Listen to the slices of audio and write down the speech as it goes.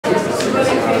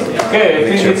Okay,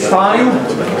 I think it's time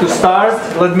to start.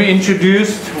 Let me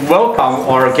welcome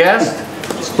our guest.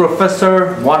 It's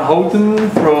Professor VanHouten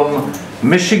from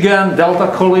Michigan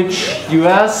Delta College,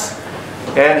 US,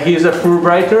 and he's a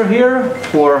Fulbrighter here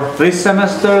for this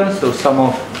semester. So some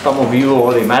of you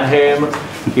already met him.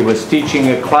 He was teaching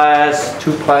a class,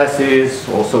 2 classes,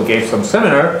 also gave some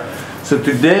seminar. So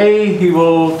today he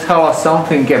will tell us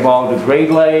something about the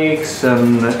Great Lakes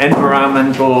and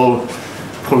environmental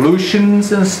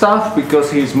pollutions and stuff, because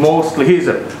he's a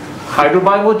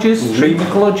hydrobiologist, stream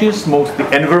ecologist, mostly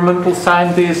environmental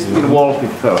scientist involved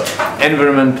with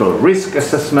environmental risk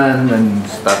assessment and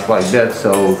stuff like that.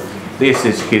 So this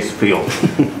is his field.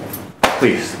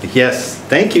 Please. Yes,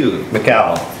 thank you,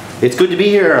 Mikhail. It's good to be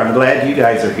here. I'm glad you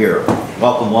guys are here.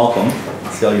 Welcome, welcome.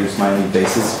 See all your smiling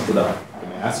faces without the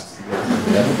masks.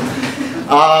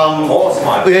 All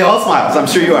smiles. Yeah, all smiles. I'm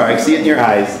sure you are. I see it in your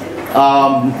eyes.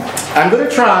 I'm going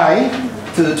to try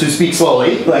to speak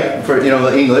slowly, like for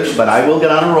the English, but I will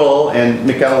get on a roll. And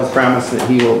Mikhail has promised that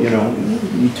he will,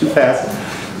 be too fast.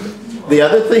 The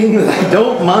other thing that I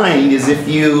don't mind is if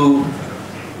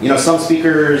some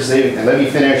speakers, they let me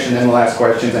finish and then we'll ask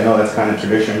questions. I know that's kind of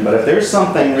tradition, but if there's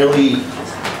something really,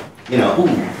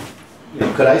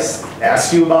 could I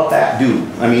ask you about that?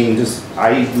 I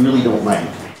really don't mind.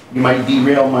 You might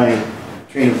derail my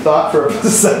train of thought for a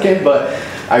second, but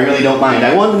I really don't mind.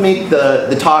 I want to make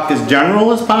the talk as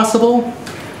general as possible,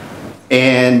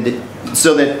 and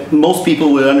so that most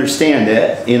people would understand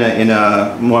it in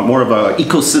a more of a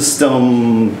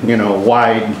ecosystem,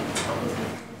 wide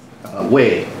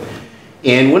way.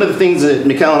 And one of the things that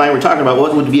Mikhail and I were talking about,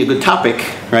 what would be a good topic,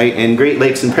 right? And Great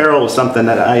Lakes and Peril was something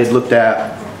that I had looked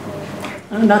at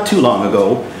not too long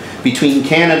ago. Between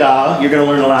Canada, you're going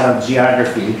to learn a lot of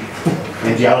geography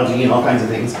and geology and all kinds of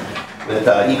things with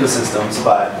ecosystems,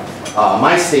 but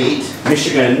my state,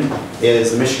 Michigan,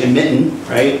 is the Michigan Mitten,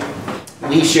 right?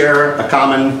 We share a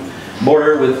common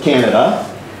border with Canada,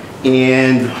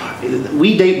 and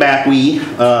we date back,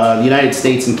 the United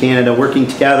States and Canada working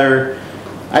together.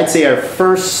 I'd say our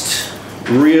first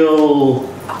real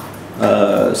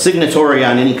signatory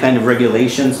on any kind of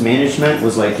regulations management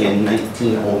was like in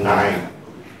 1909.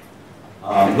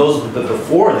 It goes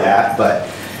before that, but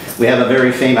we have a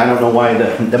very famous, I don't know why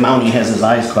the Mountie has his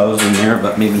eyes closed in there,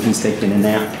 but maybe he's taking a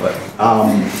nap. But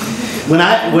when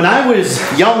I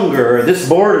was younger, this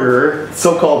border,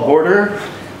 so-called border,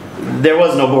 there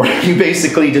was no border. You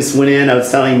basically just went in. I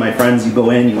was telling my friends, you go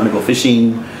in, you want to go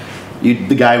fishing.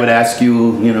 The guy would ask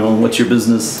you, what's your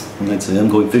business? And I'd say, I'm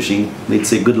going fishing. They'd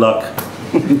say, good luck.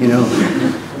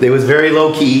 It was very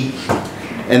low key.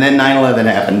 And then 9/11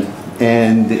 happened.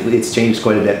 And it's changed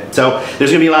quite a bit. So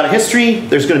there's going to be a lot of history.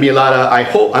 There's going to be a lot of, I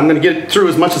hope, I'm going to get through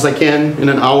as much as I can in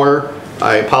an hour.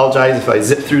 I apologize if I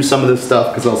zip through some of this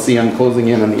stuff, because I'll see I'm closing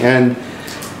in on the end,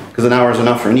 because an hour is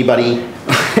enough for anybody.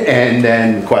 And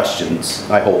then questions,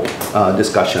 I hope,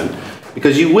 discussion.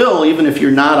 Because you will, even if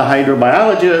you're not a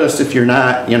hydrobiologist, if you're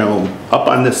not, up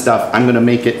on this stuff, I'm going to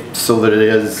make it so that it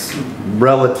is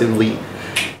relatively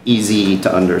easy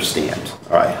to understand.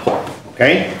 All right, hope,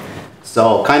 okay?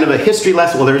 So kind of a history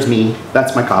lesson. Well, there's me.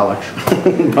 That's my college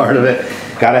part of it.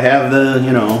 Got to have the,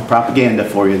 propaganda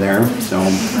for you there. So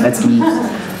that's me.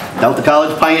 Delta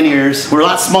College pioneers. We're a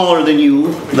lot smaller than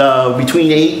you. Between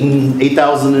 8,000 and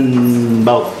 8,000 and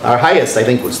about, our highest I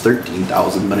think was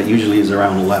 13,000, but it usually is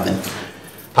around 11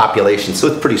 population. So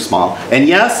it's pretty small. And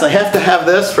yes, I have to have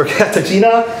this for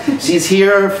Katarzyna. She's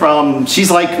here she's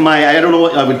like I don't know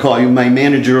what I would call you, my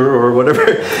manager or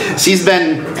whatever. She's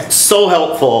been so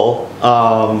helpful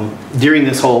during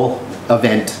this whole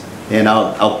event. And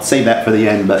I'll save that for the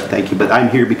end, but thank you. But I'm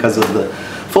here because of the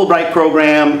Fulbright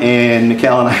program, and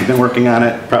Mikhail and I have been working on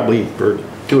it probably for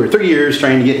 2 or 3 years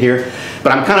trying to get here.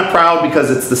 But I'm kind of proud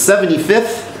because it's the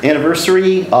 75th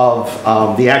anniversary of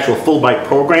the actual Fulbright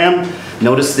program.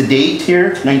 Notice the date here,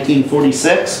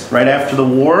 1946, right after the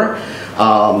war.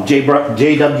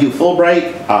 J.W.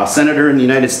 Fulbright, senator in the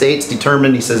United States,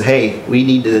 determined, he says, hey, we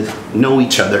need to know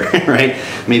each other, right?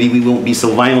 Maybe we won't be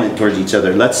so violent towards each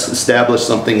other. Let's establish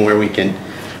something where we can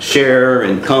share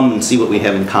and come and see what we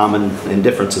have in common and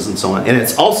differences and so on. And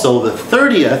it's also the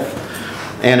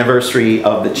 30th anniversary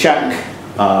of the Czech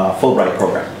Fulbright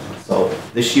program. So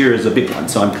this year is a big one.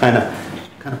 So I'm kind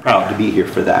of proud to be here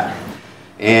for that.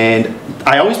 And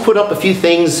I always put up a few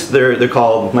things. They're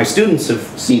called, my students have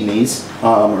seen these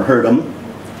or heard them.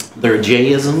 They're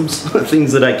J-isms,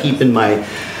 things that I keep in my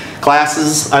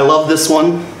classes. I love this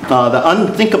one.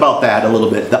 Think about that a little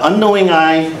bit. The unknowing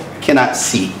eye cannot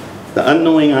see. The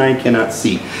unknowing eye cannot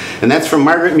see. And that's from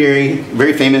Margaret Meary,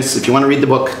 very famous. If you want to read the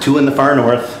book, Two in the Far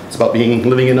North. It's about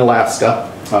living in Alaska,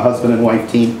 a husband and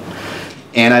wife team.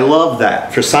 And I love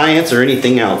that for science or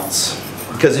anything else.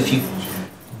 Because if you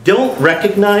don't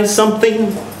recognize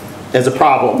something as a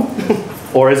problem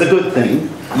or as a good thing,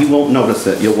 you won't notice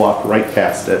it. You'll walk right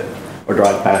past it or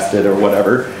drive past it or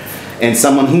whatever. And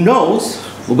someone who knows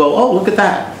will go, oh, look at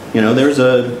that. You know, there's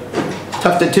a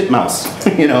tufted titmouse,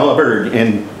 you know, a bird.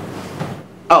 And,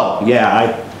 oh,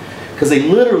 yeah, because they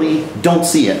literally don't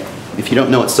see it if you don't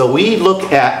know it. So we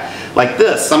look at, like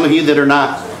this, some of you that are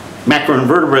not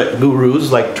macroinvertebrate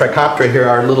gurus, like Trichoptera here,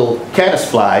 are little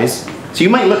caddisflies. So you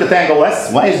might look at that and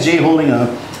go, why is Jay holding a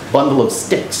bundle of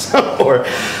sticks or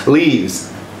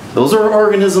leaves? Those are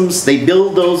organisms. They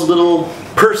build those little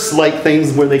purse-like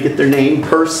things where they get their name,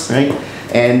 purse, right?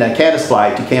 And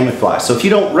caddisfly to camouflage. So if you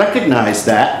don't recognize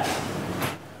that,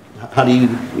 how do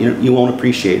you won't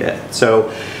appreciate it.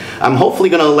 So I'm hopefully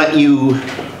going to let you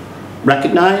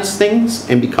recognize things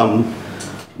and become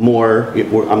more, I'm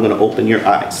going to open your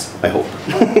eyes, I hope,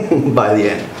 by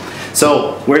the end.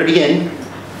 So where to begin?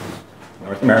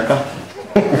 North America,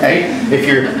 right?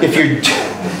 If you're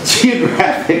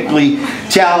geographically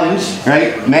challenged,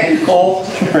 right? Mexico,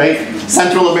 right?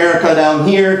 Central America down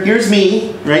here. Here's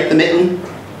me, right? The mitten.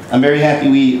 I'm very happy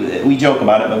we joke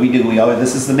about it, but we do.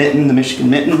 This is the mitten, the Michigan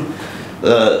mitten.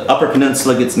 The Upper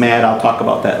Peninsula gets mad. I'll talk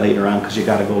about that later on because you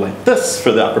got to go like this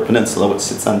for the Upper Peninsula, which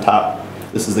sits on top.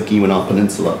 This is the Keweenaw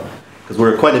Peninsula because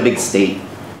we're quite a big state.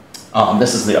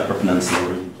 This is the Upper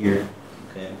Peninsula right here.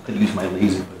 Okay, I could use my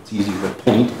laser, but it's easier to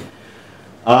point.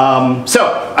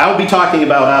 So I'll be talking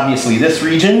about obviously this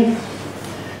region,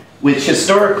 which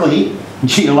historically,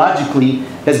 geologically,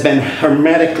 has been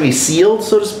hermetically sealed,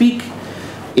 so to speak,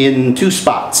 in two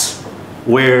spots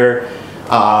where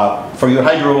for your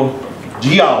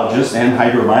hydrogeologists and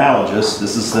hydrobiologists,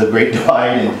 this is the Great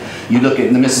Divide, and you look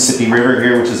at the Mississippi River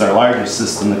here, which is our largest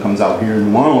system that comes out here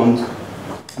in New Orleans.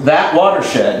 That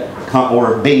watershed,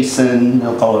 or a basin,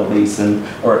 they'll call it a basin,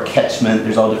 or a catchment,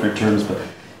 there's all different terms, but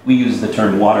we use the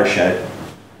term watershed,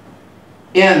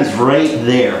 ends right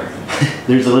there.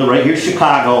 There's a little, right here's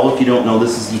Chicago, if you don't know,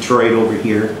 this is Detroit over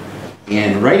here.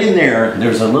 And right in there,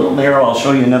 there's a little narrow, I'll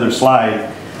show you another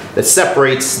slide, that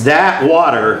separates that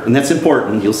water, and that's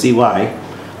important, you'll see why,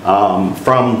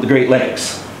 from the Great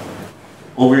Lakes.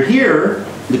 Over here,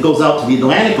 it goes out to the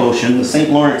Atlantic Ocean, the St.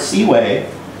 Lawrence Seaway,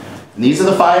 and these are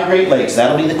the 5 Great Lakes.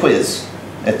 That'll be the quiz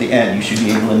at the end. You should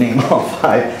be able to name all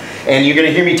 5. And you're going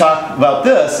to hear me talk about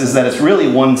this, is that it's really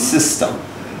one system.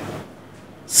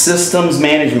 Systems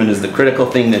management is the critical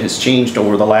thing that has changed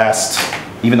over the last,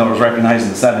 even though it was recognized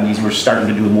in the 70s, we're starting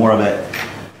to do more of it.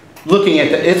 Looking at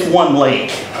it's one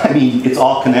lake. I mean, it's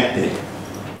all connected.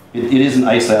 It isn't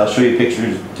isolated. I'll show you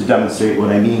pictures to demonstrate what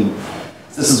I mean.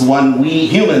 This is one, we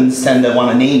humans tend to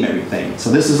want to name everything. So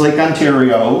this is Lake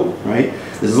Ontario, right?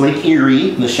 This is Lake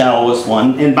Erie, the shallowest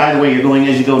one. And by the way, you're going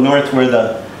as you go north where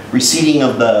the receding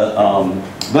of the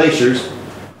glaciers,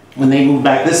 when they move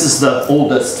back, this is the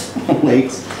oldest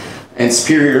lakes. And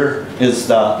Superior is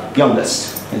the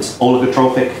youngest. It's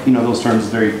oligotrophic, you know those terms,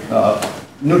 very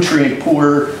nutrient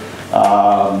poor,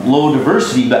 low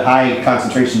diversity, but high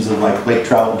concentrations of like lake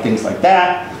trout and things like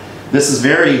that. This is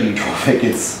very eutrophic.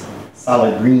 It's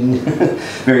solid green,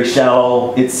 very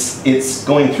shallow. It's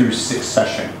going through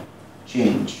succession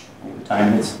change over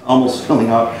time. It's almost filling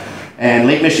up. And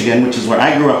Lake Michigan, which is where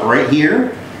I grew up, right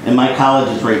here, and my college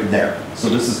is right there. So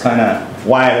this is kind of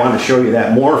why I want to show you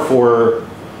that more for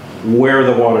where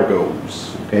the water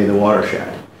goes. Okay, the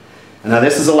watershed. Now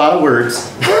this is a lot of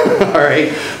words, all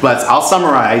right, but I'll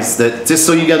summarize that just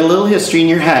so you get a little history in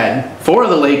your head. 4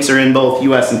 of the lakes are in both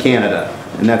US and Canada,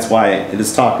 and that's why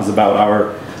this talk is about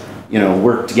our,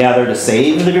 work together to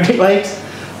save the Great Lakes.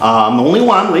 Only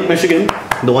one, Lake Michigan,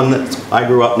 the one that I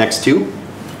grew up next to,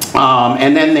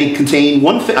 and then they contain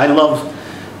 1/5. I love,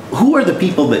 who are the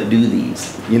people that do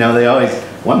these? They always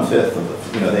 1/5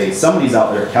 of the, somebody's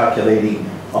out there calculating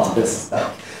all this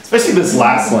stuff, especially this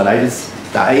last one.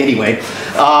 Anyway,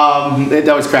 it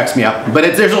always cracks me up.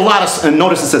 But there's a lot of, and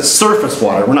notice it says surface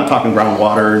water. We're not talking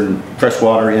groundwater and fresh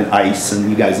water and ice, and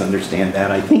you guys understand that,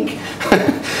 I think.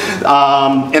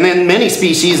 And then many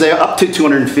species, they're up to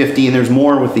 250, and there's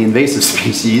more with the invasive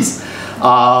species.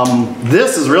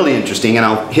 This is really interesting, and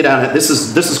I'll hit on it. This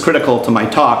is critical to my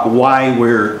talk, why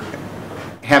we're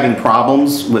having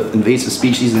problems with invasive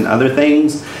species and other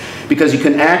things. Because you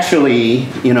can actually,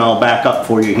 I'll back up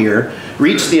for you here,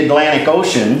 reach the Atlantic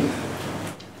Ocean,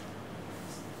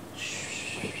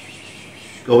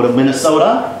 go to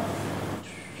Minnesota,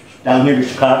 down here to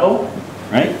Chicago,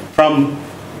 right? From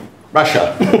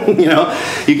Russia,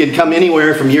 you can come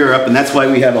anywhere from Europe, and that's why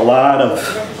we have a lot of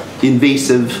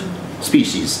invasive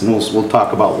species, and we'll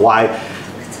talk about why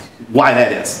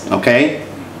that is, okay?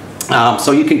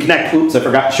 So you can connect, oops, I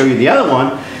forgot to show you the other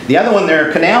one. The other one, there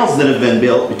are canals that have been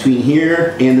built between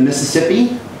here and the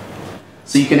Mississippi.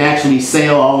 So you can actually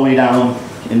sail all the way down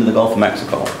into the Gulf of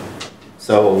Mexico.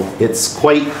 So it's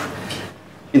quite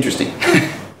interesting.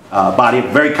 Body,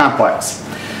 very complex.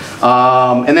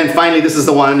 And then finally, this is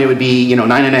the one, it would be,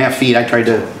 9.5 feet. I tried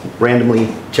to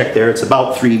randomly check there. It's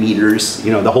about 3 meters.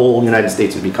 The whole United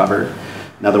States would be covered.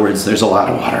 In other words, there's a lot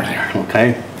of water there,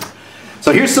 okay?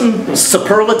 So here's some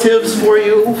superlatives for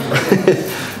you.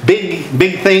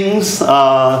 big things.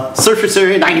 Surface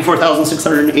area,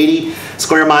 94,680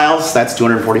 square miles. That's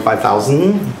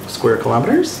 245,000 square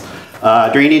kilometers.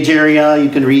 Drainage area, you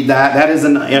can read that. That is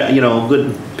a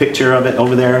good picture of it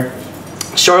over there.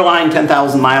 Shoreline,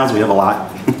 10,000 miles. We have a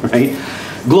lot, right?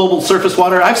 Global surface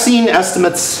water. I've seen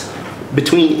estimates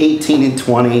between 18 and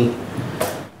 20.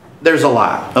 There's a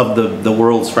lot of the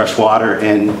world's fresh water,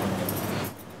 and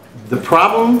the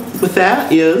problem with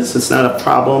that is, it's not a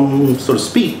problem, so to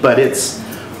speak, but it's,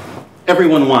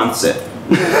 everyone wants it.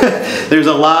 There's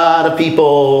a lot of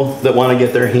people that want to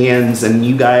get their hands, and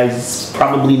you guys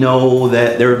probably know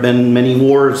that there have been many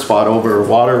wars fought over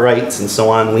water rights and so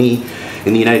on. We,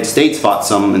 in the United States, fought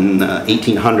some in the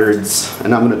 1800s,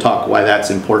 and I'm going to talk why that's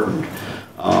important.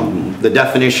 The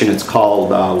definition, it's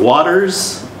called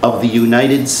Waters of the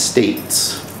United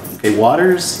States. Okay,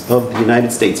 Waters of the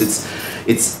United States.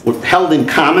 It's held in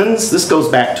commons. This goes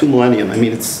back 2 millennia. I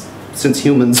mean, it's since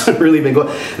humans have really been going,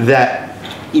 that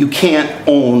you can't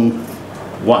own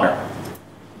water.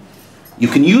 You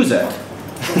can use it.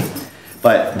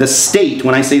 But the state,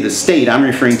 when I say the state, I'm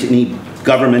referring to any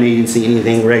government agency,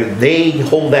 anything, right? They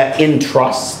hold that in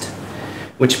trust,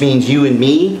 which means you and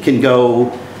me can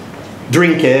go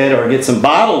drink it or get some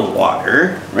bottled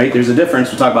water, right? There's a difference.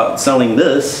 We'll talk about selling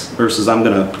this versus I'm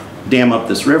going to dam up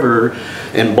this river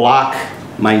and block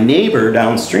my neighbor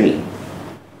downstream.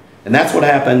 And that's what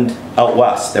happened out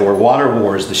west. There were water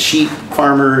wars. The sheep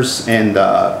farmers and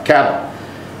cattle,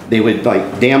 they would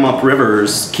like dam up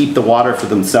rivers, keep the water for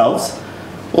themselves.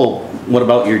 Well, what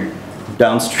about your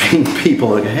downstream people?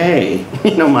 Like, hey,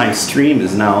 my stream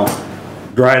is now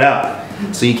dried up,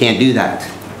 so you can't do that,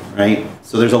 right?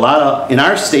 So there's a lot of, in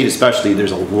our state especially,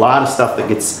 there's a lot of stuff that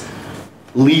gets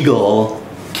legal.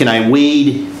 Can I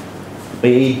wade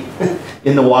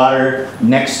in the water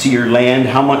next to your land?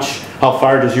 How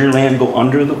far does your land go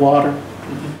under the water?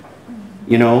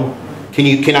 Can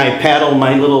I paddle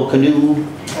my little canoe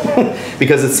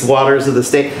because it's waters of the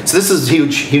state? So this is a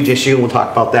huge issue, and we'll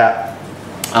talk about that.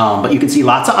 But you can see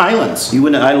lots of islands.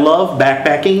 I love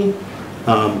backpacking,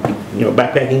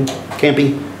 backpacking,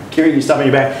 camping, carrying your stuff on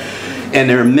your back. And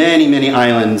there are many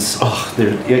islands. Oh,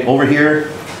 over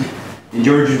here in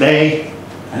Georgian Bay,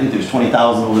 I think there's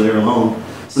 20,000 over there alone.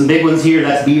 Some big ones here,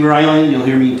 that's Beaver Island. You'll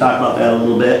hear me talk about that a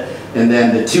little bit. And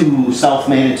then the 2, South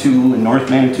Manitou and North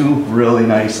Manitou, really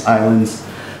nice islands.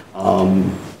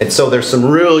 And so there's some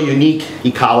real unique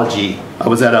ecology. I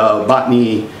was at a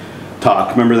botany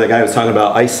talk. Remember that guy was talking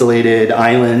about isolated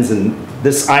islands, and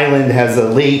this island has a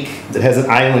lake that has an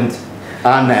island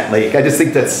on that lake. I just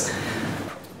think that's,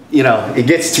 it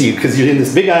gets to you because you're in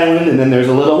this big island and then there's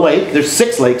a little lake. There's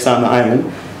 6 lakes on the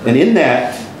island, and in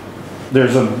that,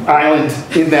 there's an island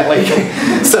in that lake.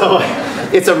 So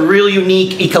it's a really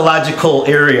unique ecological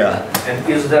area. And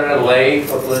is there a lake,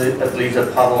 or at least a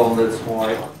puddle that's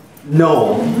white?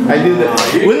 No, I do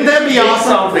that. Wouldn't that be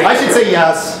awesome? I should say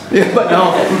yes, but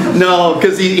no,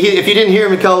 because if you didn't hear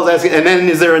Mikkel was asking, and then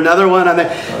is there another one on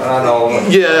that? No.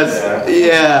 Yes,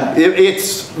 yeah.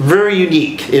 It's very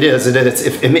unique. It is.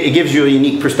 It gives you a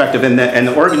unique perspective, and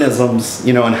the organisms,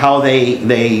 and how they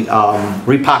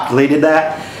repopulated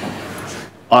that.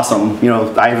 Awesome.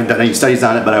 I haven't done any studies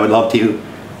on it, but I would love to.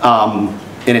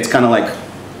 And it's kind of like,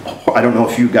 I don't know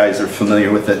if you guys are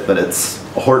familiar with it, but it's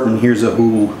Horton Hears a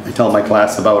Who. I tell my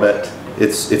class about it.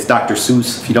 It's Dr.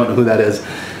 Seuss, if you don't know who that is.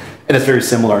 And it's very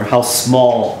similar. How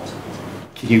small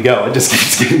can you go? It just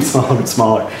keeps getting smaller and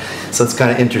smaller. So it's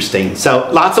kind of interesting. So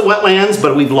lots of wetlands,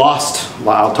 but we've lost.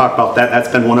 Well, I'll talk about that. That's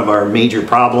been one of our major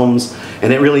problems.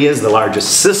 And it really is the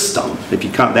largest system. If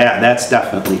you count that, that's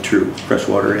definitely true.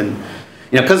 Freshwater and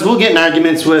because we'll get in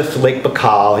arguments with Lake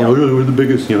Baikal, we're the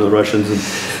biggest, the Russians.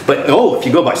 But if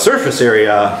you go by surface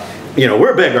area,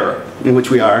 we're bigger, in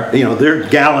which we are. They're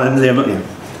gallons.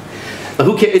 But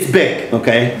who cares? It's big,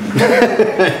 okay?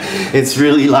 It's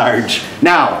really large.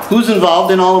 Now, who's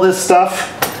involved in all this stuff?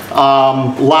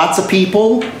 Lots of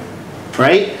people,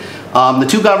 right? The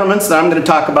 2 governments that I'm going to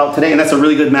talk about today, and that's a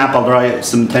really good map. I'll draw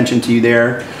some attention to you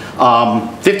there.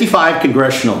 55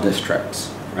 congressional districts.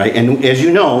 Right? And as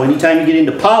you know, anytime you get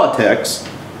into politics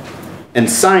and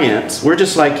science, we're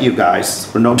just like you guys.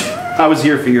 We're no, I was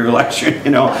here for your lecture, you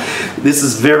know. This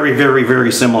is very, very,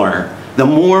 very similar. The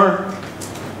more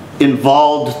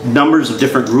involved numbers of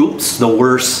different groups, the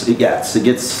worse it gets. It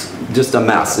gets just a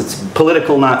mess. It's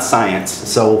political, not science.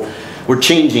 So we're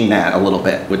changing that a little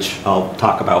bit, which I'll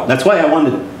talk about. That's why I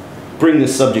wanted to bring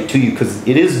this subject to you, because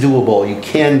it is doable. You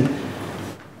can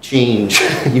change.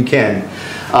 You can.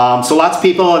 So lots of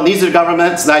people, and these are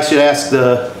governments. I should ask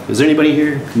is there anybody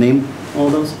here? Name all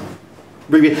of those?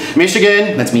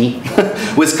 Michigan, that's me.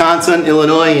 Wisconsin,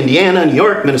 Illinois, Indiana, New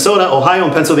York, Minnesota, Ohio,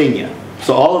 and Pennsylvania.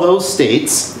 So all of those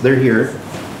states, they're here.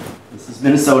 This is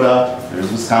Minnesota,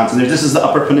 there's Wisconsin. This is the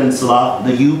Upper Peninsula,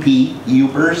 the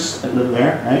Upers that live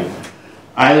there, right?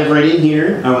 I live right in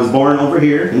here. I was born over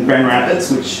here in Grand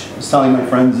Rapids, which I was telling my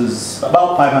friends is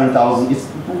about 500,000. It's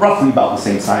roughly about the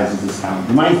same size as this town.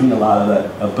 Reminds me a lot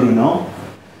of Bruno.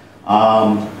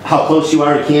 How close you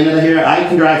are to Canada here. I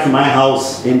can drive from my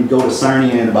house and go to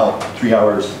Sarnia in about 3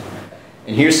 hours.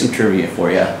 And here's some trivia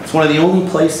for you. It's one of the only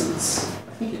places,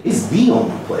 I think it is the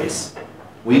only place,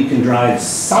 where you can drive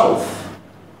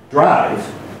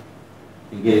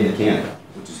and get into Canada,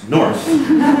 which is north.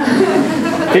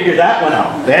 Figured that one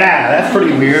out. Yeah, that's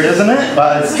pretty weird, isn't it?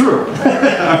 But it's true.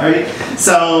 All right.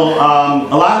 So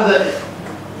a lot of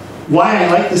why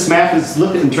I like this map is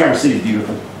look at Traverse City,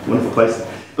 beautiful, wonderful place.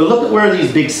 But look at where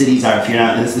these big cities are. If you're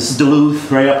not, this is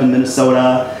Duluth, right up in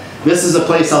Minnesota. This is a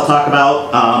place I'll talk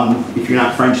about. If you're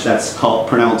not French, that's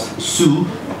pronounced Sault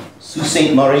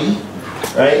Ste. Marie,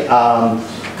 right?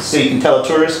 So you can tell a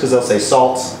tourist because they'll say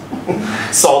Sault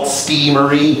Ste.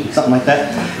 Marie, something like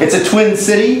that. It's a twin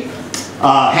city.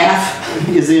 Half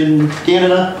is in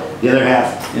Canada, the other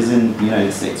half is in the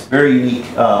United States. Very unique.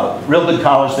 Real good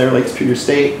college there, Lake Superior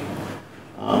State.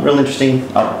 Real interesting.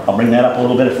 I'll bring that up a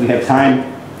little bit if we have time.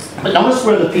 But notice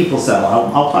where the people settle.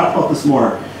 I'll talk about this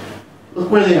more. Look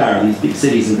where they are, these big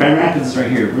cities. And Grand Rapids is right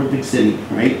here, real big city,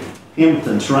 right?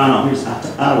 Hamilton, Toronto, here's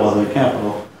Ottawa, their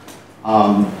capital.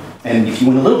 And if you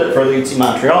went a little bit further, you'd see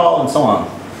Montreal and so on,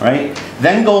 right?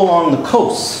 Then go along the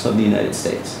coasts of the United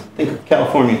States. Think of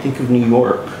California, think of New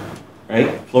York,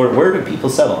 right? Florida, where do people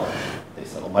settle? They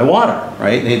settle by water,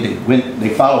 right? They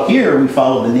follow here, we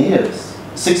follow the natives.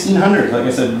 1600s, like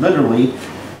I said, literally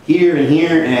here and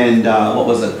here, and what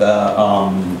was it?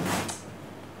 I'll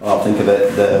think of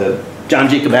it. The John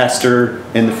Jacob Astor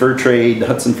and the fur trade, the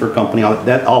Hudson Fur Company,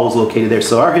 that all was located there.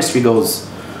 So our history goes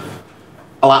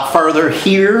a lot farther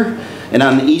here and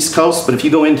on the East Coast. But if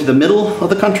you go into the middle of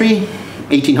the country,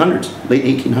 1800s, late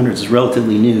 1800s is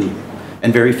relatively new,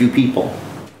 and very few people.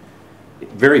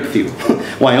 Very few.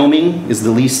 Wyoming is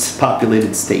the least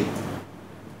populated state.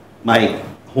 My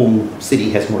home city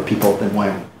has more people than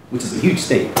Wyoming, which is a huge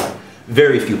state.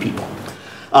 Very few people.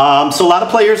 So a lot of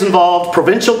players involved.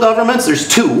 Provincial governments, there's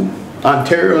two,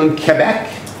 Ontario and Quebec.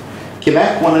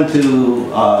 Quebec wanted to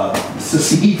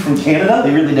secede from Canada.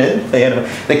 They really did.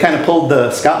 They kind of pulled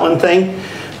the Scotland thing,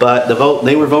 but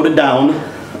they were voted down.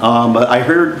 But I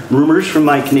heard rumors from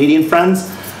my Canadian friends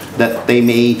that they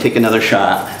may take another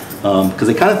shot because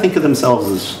they kind of think of themselves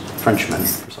as Frenchmen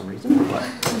for some reason. But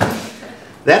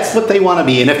that's what they want to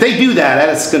be, and if they do that,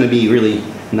 that's going to be really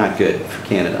not good for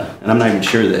Canada. And I'm not even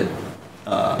sure that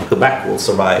Quebec will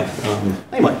survive.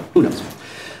 Anyway, who knows?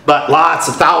 But lots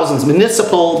of thousands,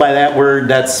 municipal, by that word,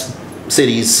 that's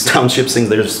cities, townships, things,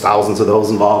 there's thousands of those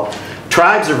involved.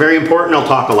 Tribes are very important, I'll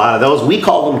talk a lot of those. We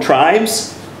call them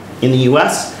tribes in the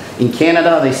US. In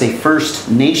Canada, they say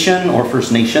First Nation or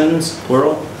First Nations,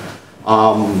 plural.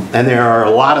 And there are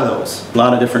a lot of those, a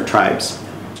lot of different tribes.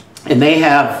 And they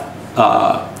have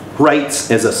rights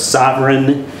as a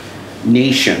sovereign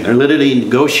nation. They're literally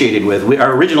negotiated with.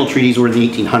 Our original treaties were in the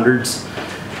 1800s,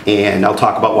 and I'll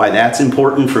talk about why that's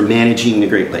important for managing the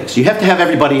Great Lakes. You have to have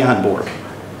everybody on board.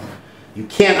 You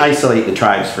can't isolate the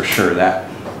tribes for sure.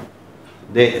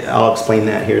 I'll explain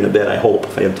that here in a bit, I hope,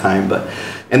 if I have time.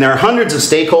 And there are hundreds of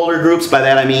stakeholder groups. By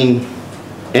that I mean,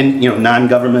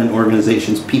 non-government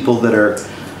organizations, people that are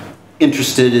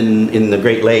interested in the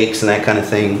Great Lakes and that kind of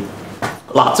thing.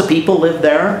 Lots of people live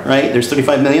there, right? There's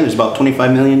 35 million. There's about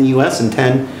 25 million in the U.S. and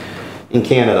 10 in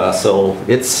Canada. So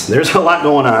there's a lot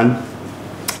going on.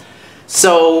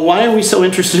 So why are we so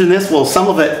interested in this? Well, some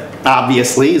of it,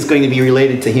 obviously, is going to be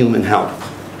related to human health.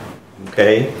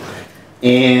 Okay?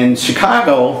 And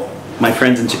Chicago, my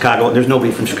friends in Chicago, there's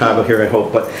nobody from Chicago here, I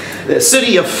hope, but the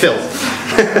city of filth.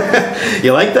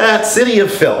 You like that? City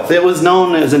of filth. It was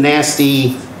known as a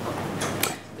nasty...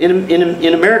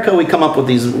 In America, we come up with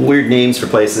these weird names for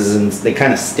places, and they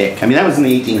kind of stick. I mean, that was in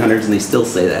the 1800s, and they still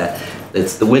say that.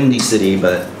 It's the Windy City,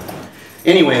 but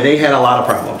anyway, they had a lot of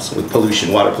problems with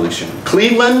pollution, water pollution.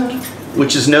 Cleveland,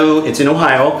 which is it's in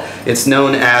Ohio, it's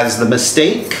known as the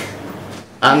Mistake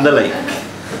on the lake.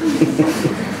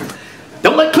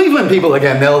 Don't let Cleveland people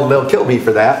again, they'll kill me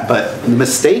for that, but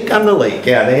mistake on the lake,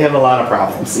 yeah, they have a lot of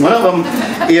problems. One of them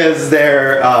is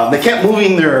they kept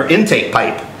moving their intake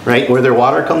pipe, right, where their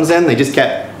water comes in, they just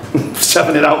kept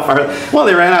shoving it out far. Well,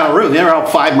 they ran out of room, they were out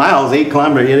 5 miles, 8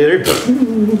 kilometers,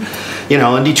 you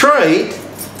know, in Detroit,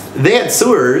 they had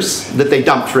sewers that they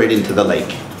dumped right into the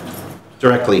lake,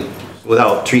 directly,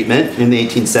 without treatment in the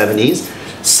 1870s.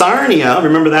 Sarnia,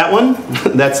 remember that one?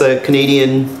 That's a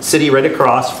Canadian city right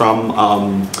across from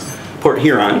Port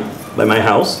Huron, by my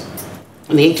house.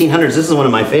 In the 1800s, this is one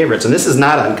of my favorites, and this is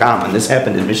not uncommon. This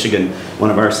happened in Michigan,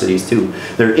 one of our cities too.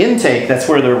 Their intake, that's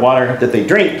where their water that they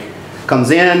drink,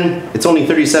 comes in. It's only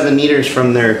 37 meters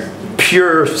from their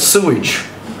pure sewage.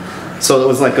 So it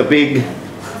was like a big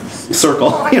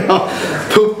circle, you know,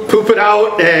 poop it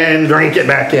out and drink it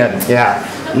back in. Yeah,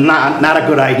 not a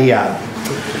good idea,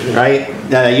 right?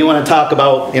 You want to talk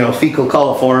about, you know, fecal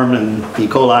coliform and E.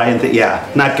 coli and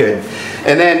yeah, not good.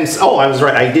 And then, oh, I was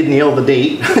right, I did nail the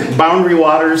date. Boundary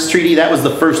Waters Treaty, that was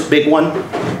the first big one.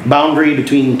 Boundary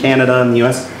between Canada and the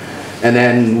US. And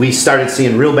then we started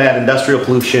seeing real bad industrial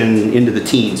pollution into the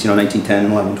teens, you know,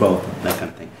 1910, 11, 12, that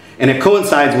kind of thing. And it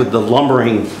coincides with the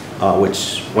lumbering,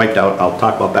 which wiped out, I'll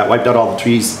talk about that, wiped out all the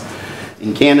trees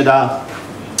in Canada.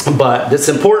 But it's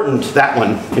important, that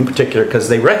one in particular, because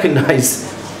they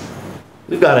recognize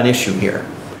we've got an issue here.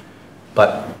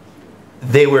 But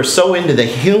they were so into the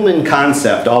human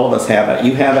concept, all of us have it.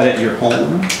 You have it at your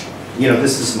home. You know,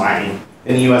 this is mine.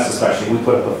 In the US especially, we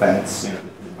put up a fence, you know,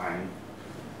 this is mine.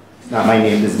 It's not my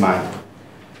name, this is mine.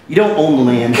 You don't own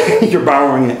the land, you're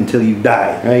borrowing it until you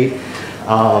die,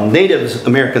 right? Native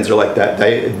Americans are like that.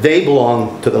 They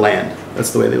belong to the land.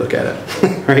 That's the way they look at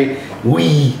it, right?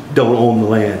 We don't own the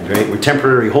land, right? We're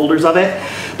temporary holders of it,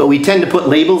 but we tend to put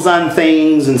labels on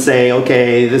things and say,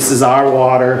 okay, this is our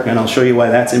water, and I'll show you why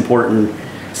that's important.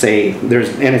 Say,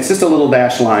 and it's just a little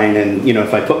dash line, and you know,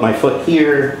 if I put my foot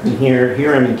here, and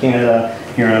here I'm in Canada,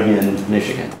 here I'm in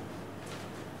Michigan.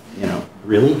 You know,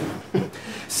 really?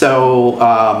 So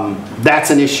that's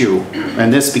an issue,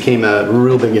 and this became a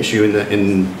real big issue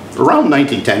in around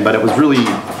 1910, but it was really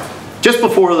just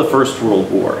before the First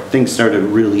World War. Things started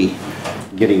really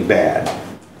getting bad.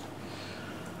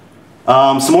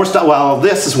 Some more stuff. Well,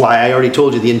 this is why I already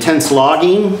told you the intense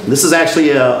logging. This is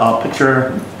actually a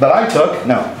picture that I took.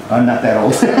 No, I'm not that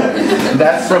old.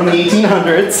 That's from the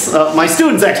 1800s. My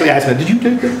students actually asked me, "Did you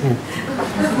take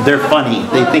that?" They're funny.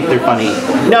 They think they're funny.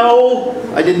 No,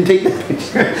 I didn't take that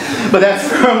picture. But that's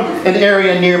from an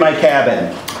area near my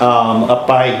cabin, up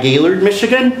by Gaylord,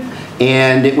 Michigan.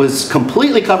 And it was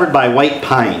completely covered by white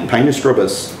pine, Pinus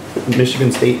strobus,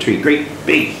 Michigan state tree. Great,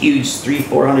 big, huge,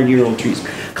 300-400-year-old trees.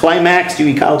 Climax, do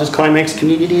you recall just Climax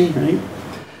community, right?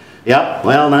 Yep,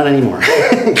 well, not anymore.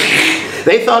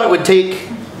 They thought it would take,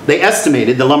 they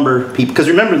estimated the lumber people, because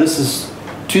remember this is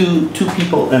two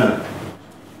people in a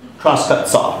crosscut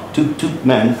saw, two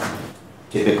men,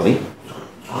 typically.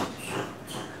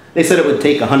 They said it would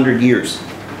take 100 years.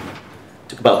 It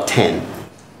took about 10.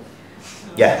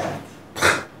 Yeah.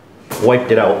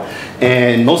 Wiped it out,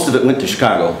 and most of it went to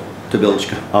Chicago to build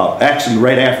Chicago. Actually,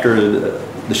 right after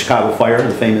the Chicago fire,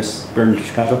 the famous burn to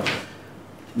Chicago,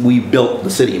 we built the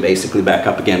city basically back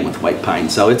up again with white pine.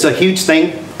 So it's a huge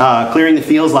thing. Clearing the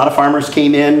fields, a lot of farmers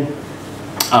came in.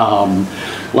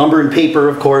 Lumber and paper,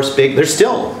 of course, big. There's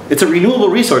still, it's a renewable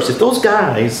resource. If those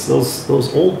guys, those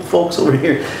old folks over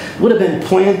here, would have been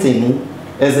planting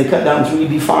as they cut down trees, we'd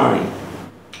be fine.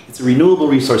 It's a renewable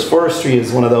resource. Forestry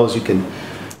is one of those you can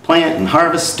plant and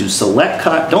harvest, do select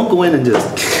cut. Don't go in and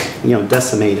just, you know,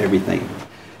 decimate everything.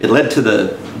 It led to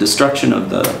the destruction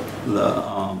of the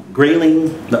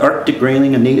grayling, the Arctic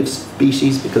grayling, a native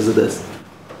species, because of this.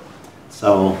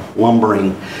 So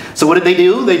lumbering. So what did they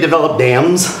do? They developed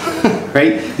dams,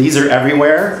 right? These are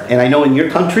everywhere, and I know in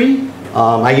your country,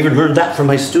 I even learned that from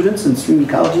my students in stream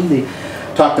ecology. They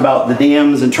talked about the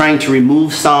dams and trying to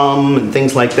remove some and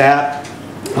things like that.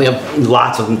 We have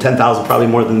lots of them, 10,000, probably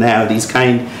more than that, of these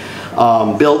kind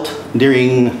built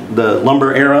during the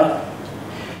lumber era.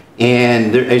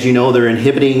 And as you know, they're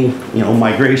inhibiting, you know,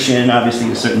 migration. Obviously,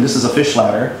 this is a fish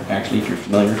ladder, actually, if you're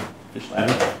familiar. Fish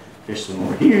ladder. Fish swim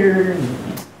over here.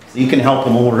 So you can help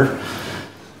them over.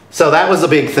 So that was a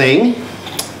big thing,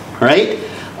 right?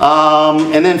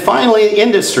 And then finally,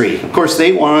 industry. Of course,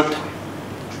 they want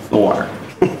the water.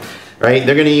 Right?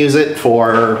 They're going to use it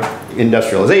for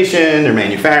industrialization, their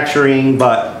manufacturing,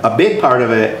 but a big part of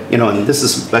it, you know, and this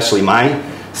is especially my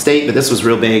state, but this was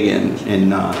real big in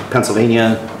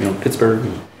Pennsylvania, you know, Pittsburgh,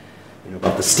 you know,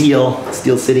 about the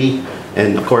steel city,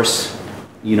 and of course,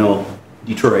 you know,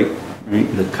 Detroit, right?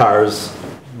 The cars,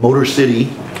 Motor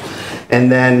City,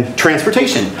 and then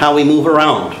transportation, how we move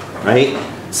around, right?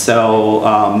 So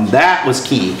that was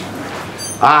key.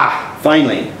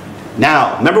 Finally.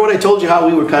 Now, remember what I told you how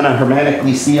we were kind of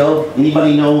hermetically sealed?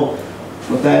 Anybody know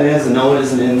what that is? And no, it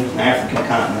isn't in the African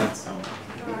continent. So.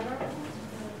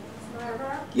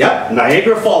 Yep,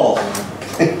 Niagara Falls.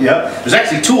 Yep, there's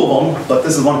actually two of them, but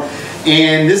this is one.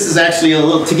 And this is actually a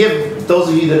little, to give those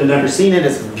of you that have never seen it,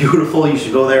 it's beautiful, you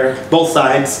should go there, both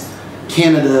sides.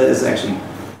 Canada is actually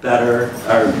better,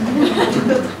 or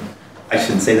I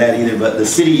shouldn't say that either, but the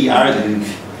city,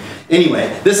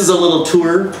 anyway, this is a little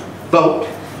tour boat,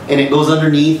 and it goes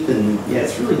underneath, and yeah,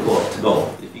 it's really cool to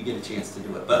go if you get a chance to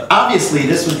do it. But obviously,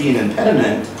 this would be an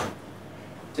impediment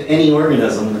to any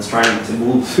organism that's trying to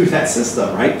move through that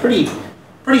system, right? Pretty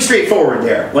straightforward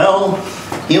there. Well,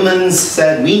 humans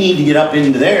said we need to get up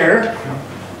into there.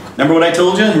 Remember what I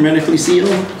told you? Hermetically sealed?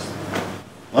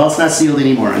 Well, it's not sealed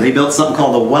anymore. They built something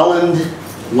called the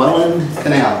Welland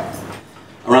Canal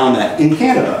around that in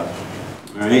Canada.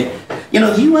 All right. You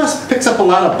know, the U.S. picks up a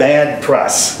lot of bad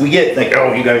press. We get like,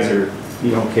 oh, you guys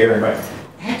you don't care. But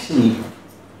actually,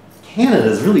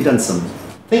 Canada's really done some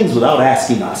things without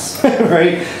asking us,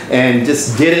 right? And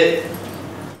just did it.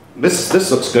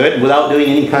 This looks good without doing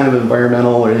any kind of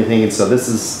environmental or anything. And so this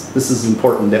is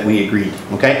important that we agreed.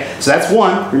 Okay. So that's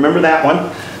one. Remember that one.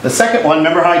 The second one.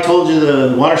 Remember how I told you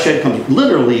the watershed comes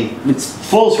literally. It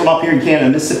flows from up here in Canada.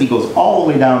 Mississippi goes all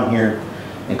the way down here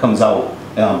and comes out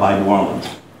by New Orleans.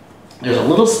 There's a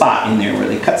little spot in there where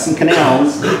they cut some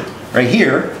canals right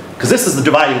here, because this is the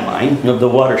dividing line of the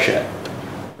watershed,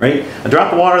 right? A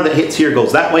drop of water that hits here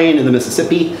goes that way into the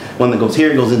Mississippi. One that goes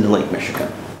here goes into Lake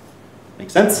Michigan.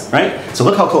 Makes sense, right? So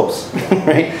look how close,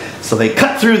 right? So they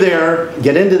cut through there,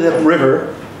 get into the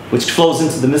river, which flows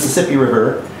into the Mississippi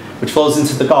River, which flows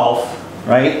into the Gulf,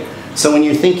 right? So when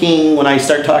you're thinking, when I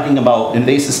start talking about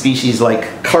invasive species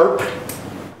like carp,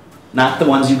 not the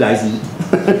ones you guys eat,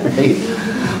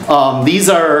 right? These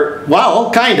are,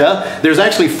 well, kinda. There's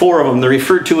actually 4 of them. They're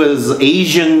referred to as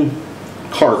Asian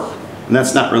carp. And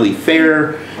that's not really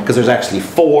fair, because there's actually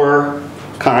 4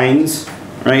 kinds,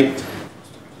 right?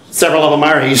 Several of them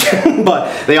are Asian,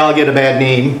 but they all get a bad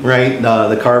name, right?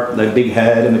 The carp, the big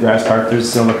head, and the grass carp,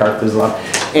 there's silver carp, there's a lot.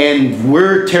 And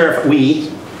we're terrified, we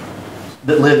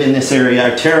that live in this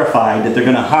area are terrified that they're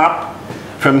gonna hop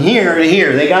from here to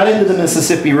here. They got into the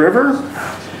Mississippi River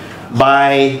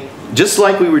by, just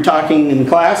like we were talking in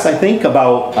class, I think,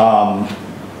 about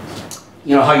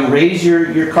you know, how you raise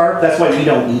your carp. That's why we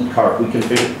don't eat carp. We can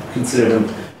consider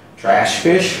them trash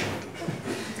fish,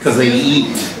 because they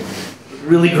eat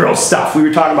really gross stuff. We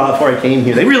were talking about before I came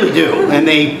here. They really do. And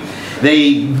they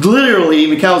literally,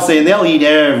 Mikhail's saying, they'll eat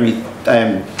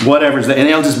whatever's there, and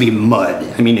they'll just be mud.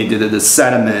 I mean, the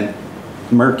sediment,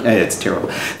 it's terrible.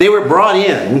 They were brought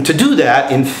in to do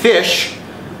that in fish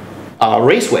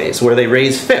raceways where they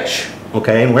raise fish.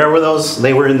 Okay, and where were those?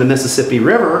 They were in the Mississippi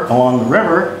River, along the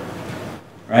river,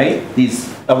 right?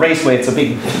 A raceway, it's a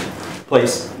big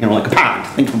place, you know, like a pond.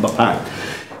 Think of a pond.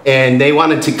 And they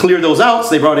wanted to clear those out, so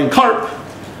they brought in carp.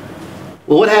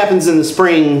 Well, what happens in the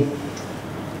spring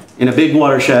in a big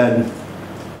watershed?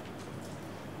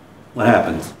 What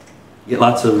happens? You get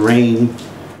lots of rain,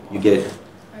 you get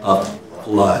a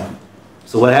flood.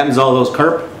 So what happens to all those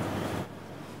carp?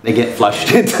 They get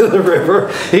flushed into the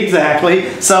river. Exactly.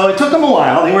 So it took them a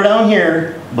while. They were down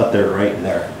here, but they're right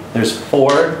there. There's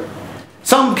 4.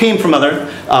 Some came from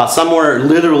some were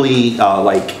literally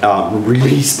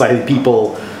released by the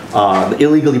people,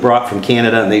 illegally brought from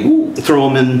Canada, and they throw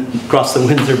them in across the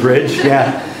Windsor Bridge.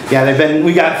 Yeah,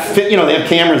 we got, you know, they have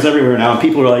cameras everywhere now, and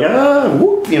people are like,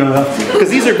 whoop, you know,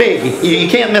 because these are big. You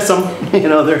can't miss them. You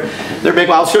know, they're big.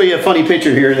 Well, I'll show you a funny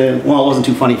picture here. Well, it wasn't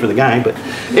too funny for the guy, but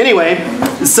anyway,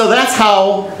 so that's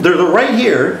how they're right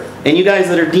here. And you guys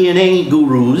that are DNA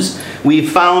gurus,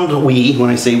 when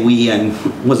I say we, and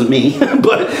it wasn't me,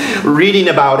 but reading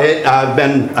about it,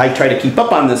 I try to keep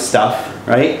up on this stuff,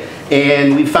 right?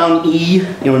 And we found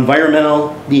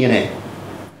environmental DNA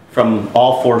from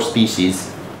all 4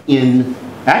 species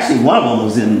actually one of them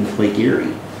was in Lake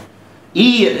Erie.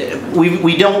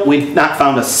 We've not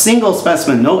found a single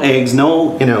specimen, no eggs,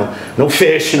 no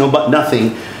fish,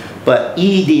 nothing. But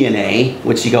eDNA,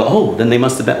 which you go, oh, then they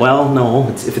must have been, well, no,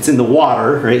 if it's in the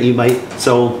water, right, you might,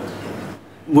 so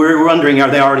we're wondering,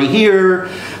 are they already here?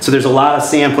 So there's a lot of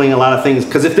sampling, a lot of things,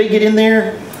 because if they get in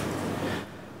there,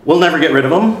 we'll never get rid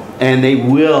of them, and they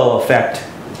will affect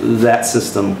that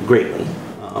system greatly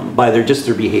by their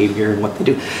behavior and what they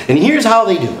do. And here's how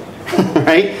they do it,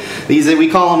 right? We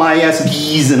call them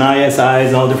ISBs and ISIs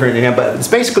and all different, but it's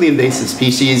basically invasive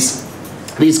species.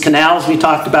 These canals we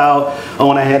talked about.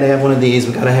 Oh, and I had to have one of these.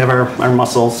 We got to have our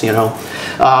muscles, you know.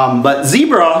 But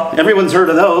zebra, everyone's heard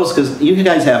of those because you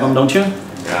guys have them, don't you?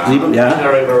 Yeah. Zebra, yeah. The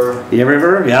river. The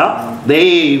river, yeah.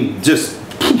 They just,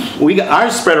 we got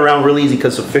ours spread around real easy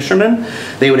because of fishermen.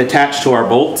 They would attach to our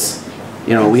boats.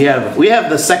 You know, we have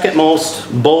the second most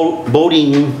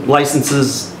boating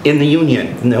licenses in the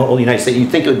Union, in the whole United States.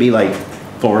 You'd think it would be like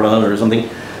Florida or something.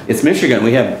 It's Michigan.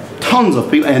 We have tons of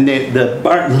people, and the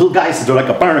little guys, they're like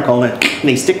a barnacle, and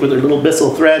they stick with their little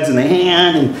bissel threads in the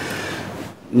hand,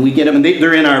 and we get them, and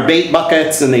they're in our bait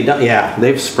buckets, and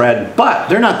they've spread. But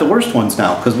they're not the worst ones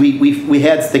now, because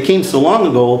they came so long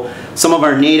ago. Some of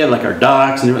our native, like our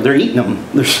ducks, and they're eating them.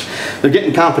 They're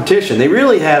getting competition. They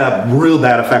really had a real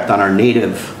bad effect on our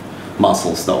native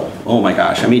mussels, though. Oh my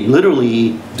gosh! I mean,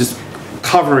 literally just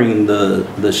covering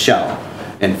the shell.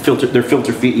 And they're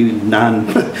filter feed,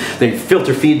 they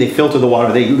filter feed, they filter the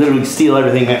water, they literally steal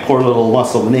everything, that poor little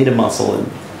mussel, the native mussel.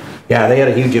 And yeah, they had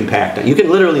a huge impact. You can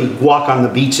literally walk on the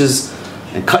beaches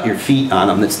and cut your feet on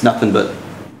them. It's nothing but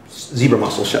zebra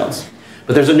mussel shells.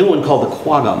 But there's a new one called the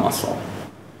quagga mussel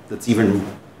that's even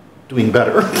doing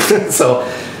better. So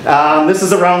this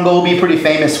is a round goby, pretty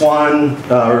famous one,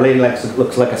 related,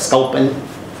 looks like a sculpin.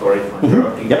 Sorry for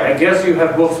interrupting. Yep. I guess you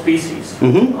have both species.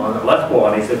 On the left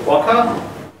one, is it quagga?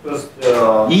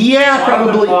 Yeah,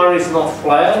 probably. The part is not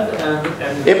flat,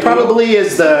 and it probably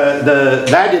is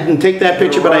I didn't take that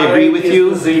picture, but I agree with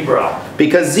you. The zebra.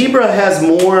 Because zebra has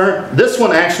more. This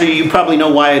one actually, you probably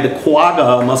know why the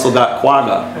quagga mussel got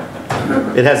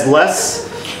quagga. It has less.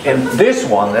 And this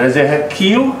one, there is a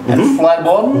keel and flat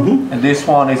bottom, and this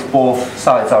one is both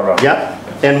sides are round.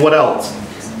 Yep. And what else?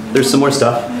 There's some more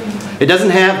stuff. It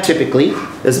doesn't have typically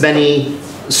as many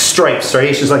stripes,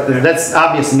 striations like that. That's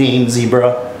obvious name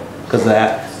zebra. Because of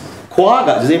that.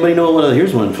 Quagga, does anybody know what?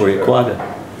 Here's one for you,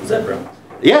 quagga. Zebra.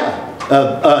 Yeah,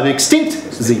 an extinct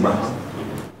zebra.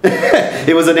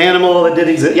 It was an animal that did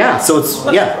exist. Yeah, so it's,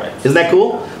 yeah. Isn't that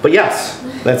cool? But yes,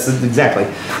 that's exactly.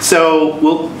 So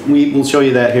we'll show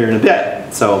you that here in a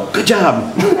bit. So, good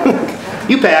job.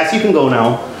 You pass, you can go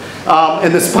now.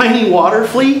 And the spiny water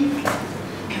flea,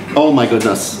 oh my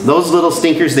goodness. Those little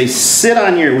stinkers, they sit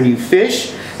on when you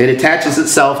fish, it attaches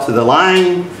itself to the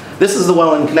line. This is the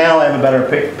Welland Canal. I have a better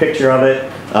picture of it.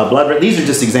 These are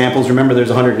just examples. Remember, there's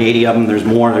 180 of them. There's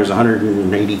more. There's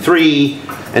 183.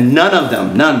 And none of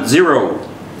them, zero,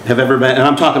 have ever been, and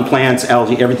I'm talking plants,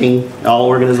 algae, everything, all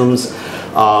organisms.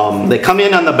 They come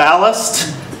in on the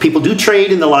ballast. People do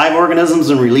trade in the live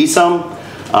organisms and release them.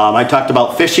 I talked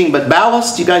about fishing, but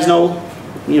ballast, you guys know,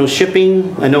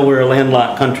 shipping. I know we're a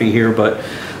landlocked country here, but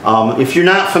if you're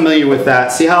not familiar with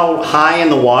that, see how high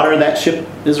in the water that ship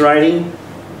is riding?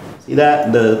 See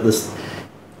that?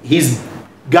 He's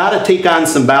got to take on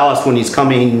some ballast when he's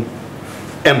coming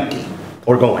empty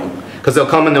or going. Because they'll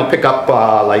come and they'll pick up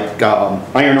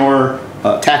iron ore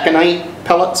taconite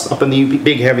pellets up in the UP,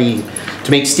 big heavy,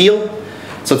 to make steel.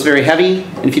 So it's very heavy.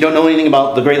 And if you don't know anything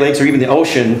about the Great Lakes or even the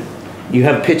ocean, you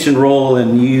have pitch and roll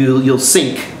and you'll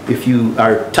sink if you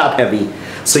are top heavy.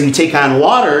 So you take on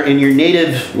water in your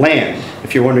native land.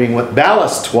 If you're wondering what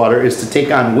ballast water is, to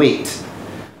take on weight,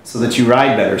 so that you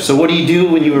ride better. So what do you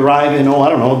do when you arrive in,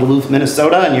 Duluth,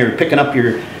 Minnesota, and you're picking up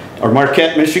or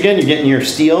Marquette, Michigan, you're getting your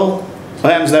steel?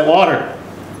 What happens to that water?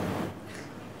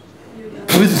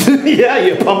 Yeah,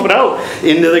 you pump it out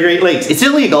into the Great Lakes. It's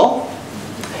illegal,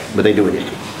 but they do it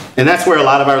anyway. And that's where a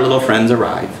lot of our little friends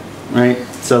arrive, right?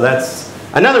 So that's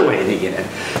another way they get in.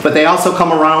 But they also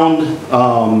come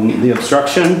around the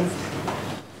obstruction.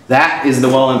 That is the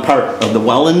Welland part of the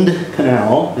Welland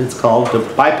Canal, it's called, to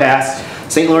bypass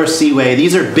St. Louis Seaway.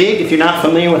 These are big, if you're not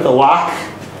familiar with the lock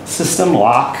system,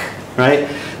 right?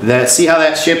 See how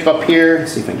that ship up here,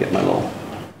 let's see if I can get my little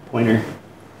pointer.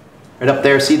 Right up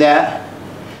there, see that?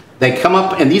 They come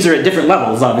up, and these are at different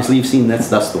levels, obviously you've seen that's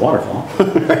the waterfall,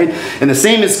 right? And the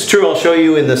same is true, I'll show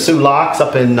you in the Sioux Locks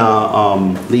up in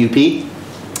the UP.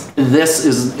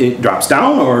 It drops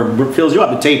down or fills you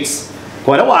up. It takes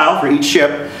quite a while for each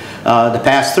ship to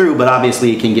pass through, but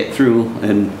obviously it can get through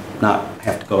and not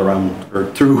have to go around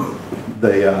or through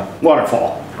the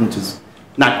waterfall, which is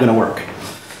not going to work.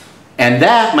 And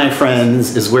that, my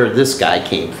friends, is where this guy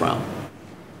came from.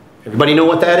 Everybody know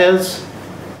what that is?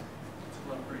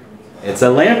 It's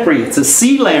a lamprey. It's a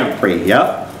sea lamprey.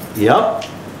 Yep.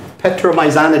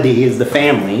 Petromyzonidae is the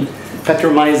family.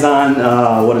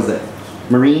 Petromyzon, what is it?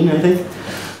 Marine, I think?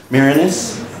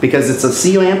 Marinus. Because it's a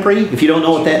sea lamprey. If you don't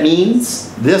know what that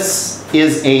means, this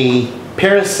is a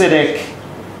parasitic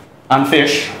on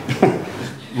fish.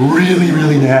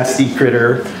 Really nasty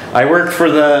critter. I worked for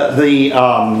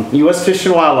the U.S. Fish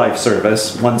and Wildlife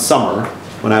Service one summer,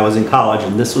 when I was in college,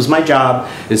 and this was my job,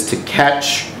 is to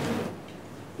catch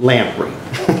lamprey,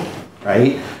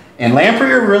 right? And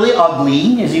lamprey are really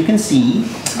ugly, as you can see.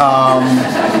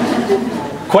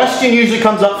 Question usually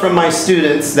comes up from my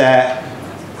students that,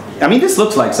 I mean, this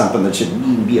looks like something that should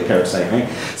even be a parasite, right?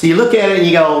 So you look at it and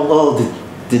you go, well,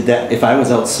 did that, if I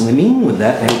was out swimming, would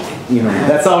that, you know,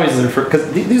 that's always the first,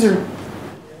 because these are,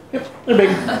 yep, they're big,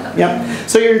 yep.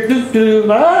 So you're, you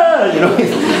know,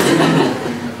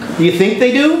 do you think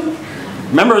they do?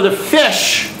 Remember the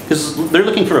fish, because they're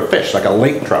looking for a fish, like a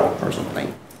lake trout or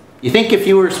something. You think if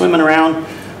you were swimming around,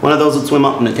 one of those would swim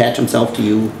up and attach himself to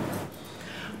you?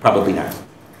 Probably not.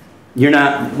 You're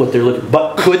not what they're looking for.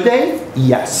 But could they?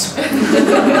 Yes.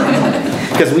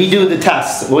 Because we do the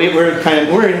tests.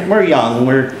 We're young.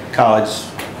 We're college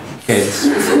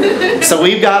kids. So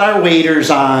we've got our waders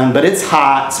on, but it's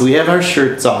hot, so we have our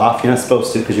shirts off. You're not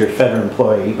supposed to because you're a federal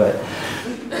employee, but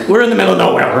we're in the middle of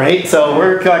nowhere, right? So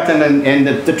we're collecting, and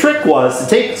the trick was to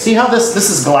take. See how this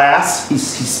is glass? He's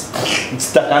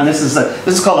stuck on this.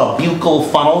 This is called a buccal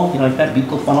funnel. You know, like that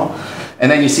buccal funnel. And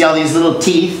then you see all these little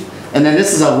teeth. And then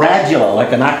this is a radula,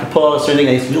 like an octopus or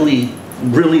anything. It's really,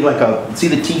 really like a, see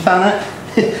the teeth on it?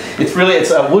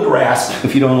 It's a wood rasp,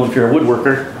 if you don't know, if you're a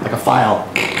woodworker, like a file,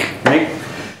 right?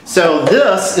 So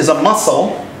this is a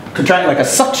muscle, contracting like a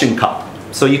suction cup.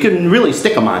 So you can really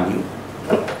stick them on you.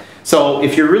 So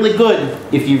if you're really good,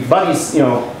 if your buddy's, you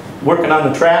know, working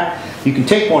on the trap, you can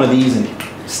take one of these and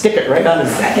stick it right on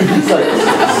his back, and he's like,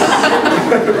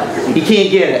 he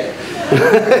can't get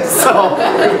it. So,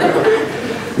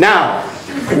 now,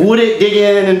 would it dig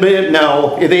in and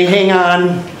no, they hang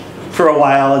on for a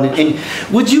while. And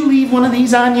would you leave one of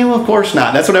these on you? Of course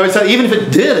not. That's what I always say. Even if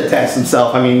it did attach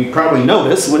itself, I mean, you'd probably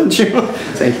notice, wouldn't you?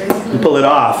 Say, you pull it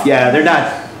off. Yeah, they're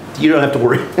not, you don't have to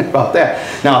worry about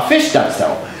that. Now, a fish does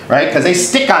though, right? Because they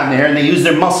stick on there and they use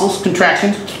their muscles,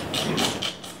 contractions,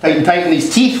 tighten, tighten.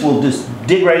 These teeth will just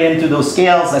dig right into those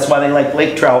scales. That's why they like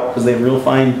lake trout, because they have real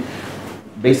fine,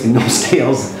 basically no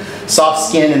scales. Soft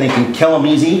skin, and they can kill them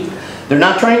easy. They're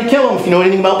not trying to kill them if you know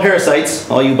anything about parasites,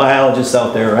 all you biologists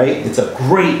out there, right? It's a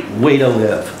great way to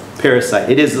live, parasite.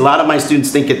 It is, a lot of my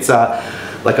students think it's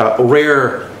like a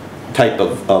rare type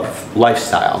of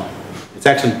lifestyle. It's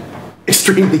actually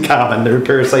extremely common. There are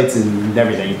parasites in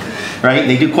everything, right?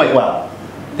 They do quite well.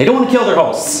 They don't want to kill their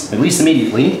hosts, at least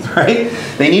immediately, right?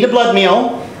 They need a blood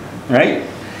meal, right?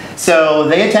 So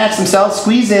they attach themselves,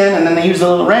 squeeze in, and then they use a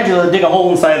little radula to dig a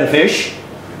hole inside of the fish.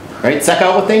 Right, suck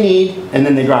out what they need, and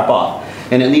then they drop off,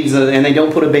 and it leaves and they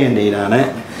don't put a Band-Aid on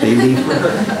it. They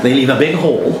leave a big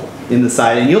hole in the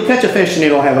side, and you'll catch a fish, and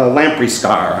it'll have a lamprey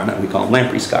scar on it. We call it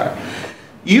lamprey scar.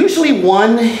 Usually,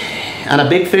 one on a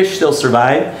big fish, they'll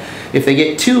survive. If they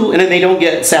get two, and then they don't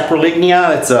get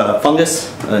saprolegnia, it's a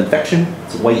fungus, an infection.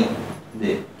 It's white.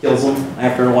 It kills them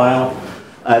after a while.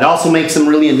 It also makes them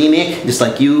really anemic, just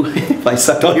like you. If I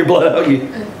sucked all your blood out, you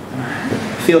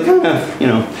feel kind of, you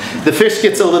know, the fish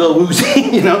gets a little woozy,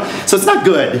 you know, so it's not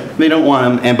good. They don't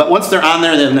want them, but once they're on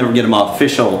there, they'll never get them off.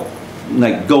 Fish will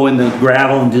like go in the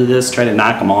gravel and do this, try to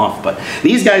knock them off. But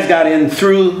these guys got in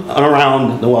through and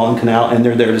around the Welland Canal, and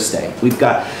they're there to stay. We've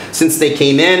got, since they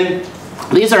came in,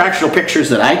 these are actual pictures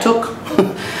that I took,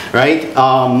 right,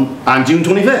 on June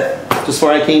 25th. Just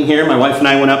before I came here, my wife and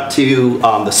I went up to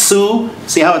the Soo.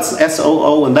 See how it's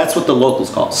S-O-O, and that's what the locals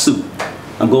call Soo.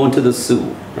 I'm going to the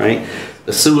Soo, right?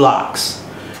 The Soo locks.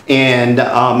 And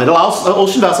it allows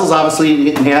ocean vessels,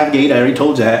 obviously, to navigate, I already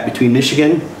told you that, between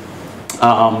Michigan.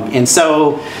 And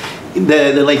so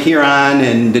the Lake Huron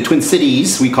and the Twin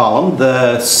Cities, we call them,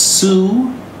 the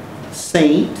Sault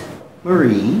Ste.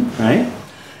 Marie, right?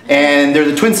 And they're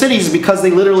the Twin Cities because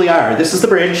they literally are. This is the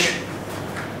bridge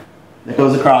that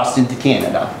goes across into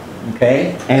Canada,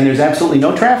 okay? And there's absolutely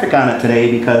no traffic on it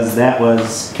today because that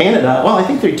was Canada. Well, I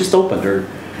think they just opened, or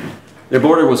their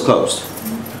border was closed,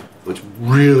 which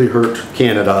really hurt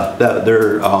Canada.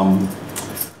 Their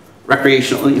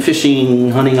recreational fishing,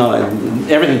 hunting,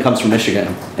 everything comes from Michigan,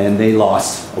 and they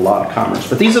lost a lot of commerce.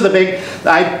 But these are the big,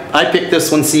 I picked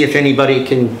this one, see if anybody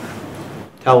can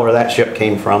tell where that ship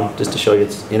came from, just to show you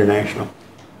it's international.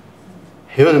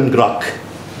 Hunengrok.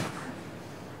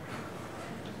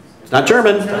 It's not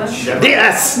German.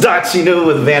 Yes, Dutch. You knew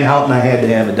with VanHouten I had to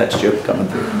have a Dutch ship coming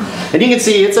through. And you can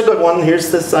see it's a good one.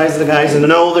 Here's the size of the guys. And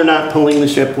no, they're not pulling the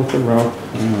ship with the rope.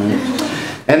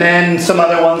 And then some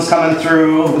other ones coming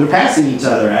through. They're passing each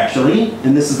other, actually.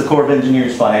 And this is the Corps of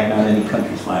Engineers flag, not any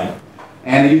country's flag.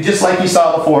 And you, just like you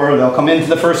saw before, they'll come into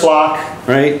the first lock,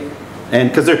 right? And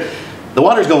because the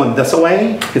water's going this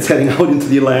way, it's heading out into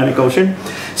the Atlantic Ocean.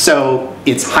 So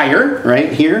it's higher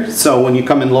right here. So when you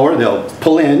come in lower, they'll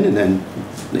pull in and then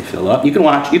they fill up. You can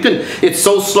watch. It's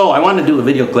so slow. I wanted to do a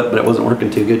video clip, but it wasn't working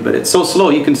too good. But it's so slow.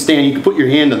 You can put your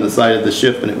hand on the side of the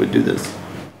ship, and it would do this.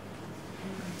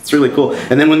 It's really cool.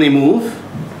 And then when they move,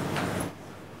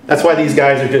 that's why these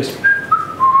guys are just,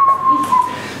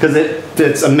 because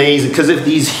it's amazing. Because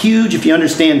if you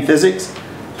understand physics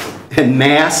and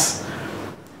mass,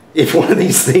 if one of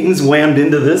these things whammed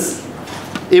into this,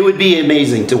 it would be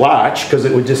amazing to watch, because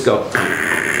it would just go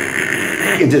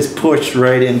and just push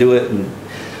right into it, and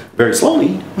very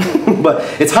slowly.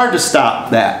 But it's hard to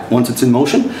stop that once it's in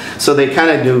motion. So they kind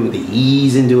of do the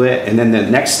ease into it, and then the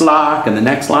next lock, and the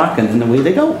next lock, and then away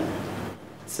they go.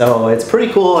 So it's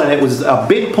pretty cool, and it was a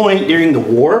big point during the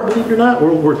war, believe it or not,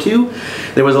 World War II.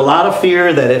 There was a lot of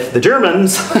fear that if the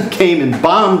Germans came and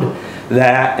bombed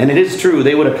that, and it is true,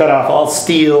 they would have cut off all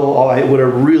steel, it would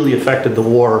have really affected the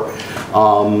war.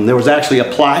 There was actually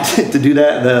a plot to do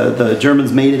that. The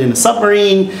Germans made it in a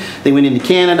submarine. They went into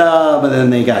Canada, but then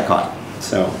they got caught.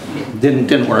 So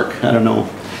didn't work. I don't know.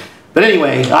 But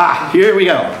anyway, here we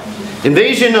go.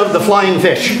 Invasion of the flying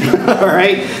fish. All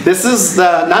right. This is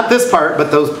not this part,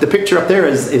 but the picture up there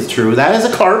is true. That is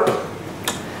a carp.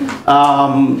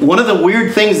 One of the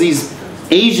weird things these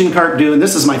Asian carp do, and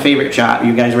this is my favorite shot. Are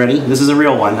you guys ready? This is a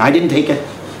real one. I didn't take it.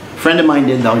 A friend of mine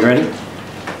did though. You ready?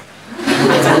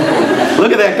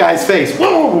 Look at that guy's face.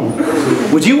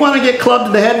 Whoa! Would you want to get clubbed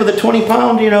in the head with a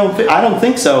 20-pound, I don't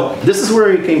think so. This is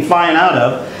where he came flying out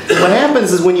of. What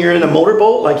happens is when you're in a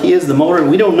motorboat, like he is the motor,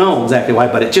 we don't know exactly why,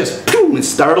 but it just, boom, it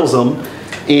startles them.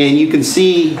 And you can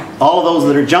see all of those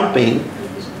that are jumping.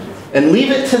 And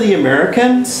leave it to the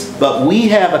Americans, but we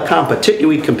have a competition.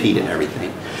 We compete in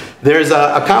everything. There's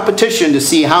a competition to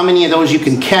see how many of those you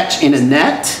can catch in a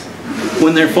net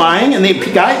when they're flying. And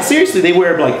seriously, they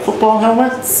wear like football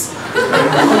helmets.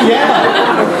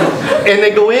 Yeah. And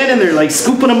they go in and they're like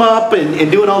scooping them up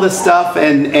and doing all this stuff.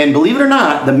 And believe it or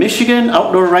not, the Michigan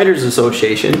Outdoor Writers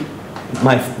Association,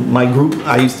 my group,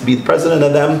 I used to be the president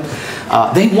of them,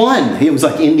 they won. It was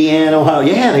like Indiana, Ohio.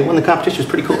 Yeah, they won the competition. It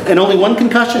was pretty cool. And only one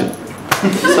concussion.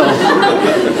 So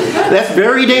that's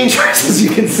very dangerous, as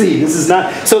you can see. This is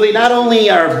not, so they not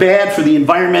only are bad for the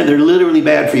environment, they're literally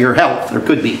bad for your health, or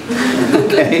could be.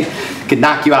 Okay? Could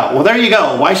knock you out. Well, there you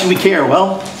go. Why should we care?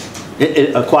 Well,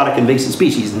 aquatic invasive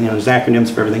species, there's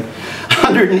acronyms for everything.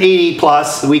 180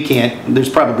 plus, we can't, there's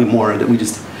probably more that we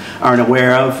just aren't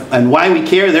aware of. And why we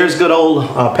care, there's good old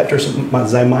Petrus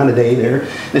Zymonidae there,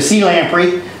 the sea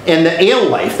lamprey, and the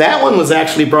alewife. That one was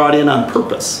actually brought in on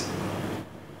purpose.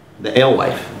 The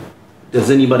alewife.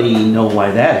 Does anybody know why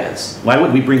that is? Why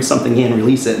would we bring something in,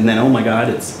 release it, and then, oh my God,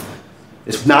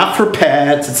 it's not for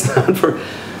pets, it's not for...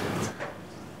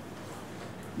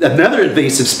 Another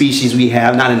invasive species we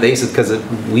have, not invasive because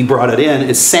we brought it in,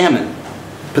 is salmon.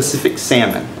 Pacific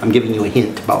salmon. I'm giving you a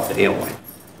hint about the alewife.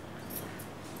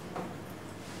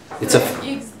 It's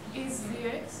Eats the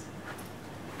eggs?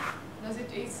 Does it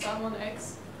eat salmon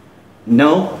eggs?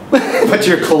 No, but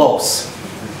you're close.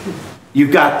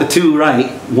 You've got the two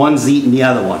right. One's eating the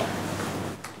other one.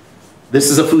 This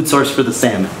is a food source for the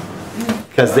salmon.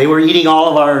 Because they were eating all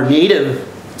of our native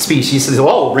species. So,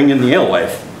 we'll bring in the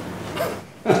alewife.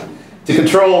 To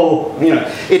control,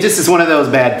 it just is one of those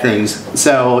bad things.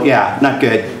 So, yeah, not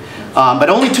good. But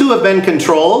only 2 have been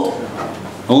controlled.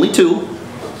 Only 2,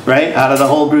 right, out of the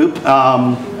whole group.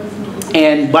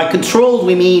 And by controlled,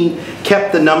 we mean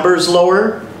kept the numbers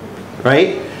lower,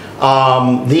 right?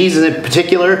 These in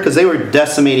particular, because they were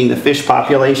decimating the fish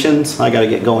populations. I got to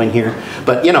get going here.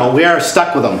 But, we are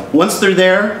stuck with them. Once they're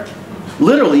there,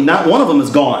 literally not one of them is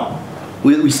gone.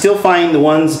 We still find the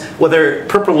ones, whether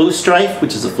purple loosestrife,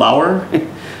 which is a flower,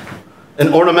 an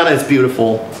ornamenta is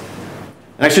beautiful.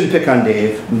 And I shouldn't pick on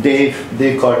Dave.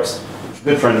 Dave Clark's a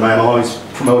good friend of mine. I'm always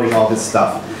promoting all his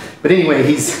stuff. But anyway,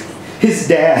 his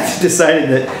dad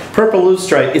decided that purple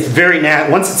loosestrife is very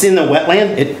once it's in the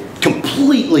wetland, it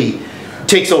completely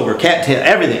takes over, cattail,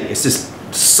 everything. It's just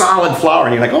solid flower.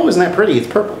 And you're like, oh, isn't that pretty? It's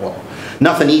purple. Well,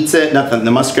 nothing eats it, nothing.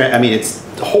 The muskrat, it's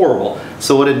horrible.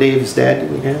 So what did Dave's dad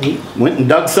do? Yeah, he went and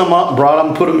dug some up, brought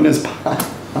them, put them in his pot.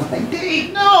 I'm like,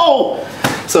 Dave, no!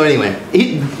 So anyway,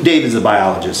 Dave is a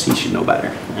biologist. He should know better,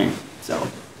 right? So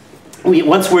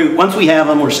once we have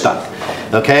them, we're stuck,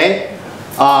 okay?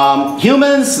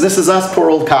 Humans, this is us poor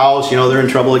old cows. They're in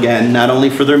trouble again, not only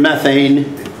for their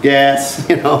methane gas,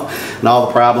 and all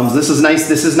the problems. This is nice.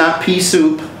 This is not pea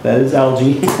soup. That is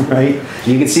algae, right?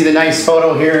 You can see the nice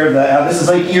photo here. This is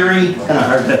Lake Erie. Kind of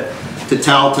hard to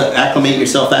tell, to acclimate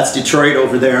yourself. That's Detroit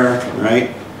over there,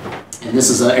 right? And this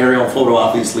is an aerial photo,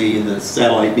 obviously, in the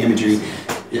satellite imagery.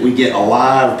 We get a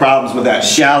lot of problems with that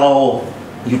shallow,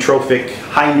 eutrophic,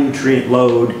 high nutrient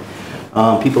load.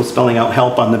 People spelling out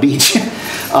help on the beach.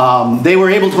 They were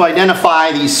able to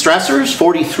identify these stressors,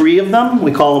 43 of them.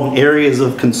 We call them areas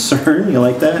of concern. You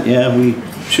like that? Yeah, we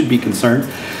should be concerned.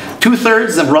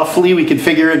 2/3 of roughly, we could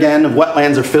figure again, of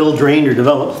wetlands are filled, drained, or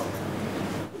developed.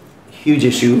 Huge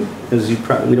issue, because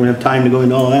we don't have time to go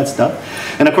into all that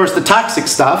stuff. And of course the toxic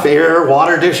stuff, air,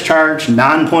 water discharge,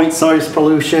 non-point source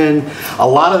pollution. A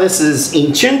lot of this is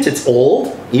ancient, it's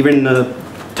old. Even the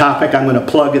topic I'm going to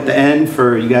plug at the end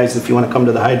for you guys if you want to come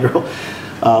to the hydro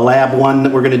lab one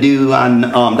that we're going to do on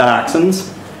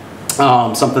dioxins.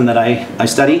 Something that I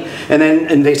study. And then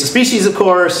invasive species, of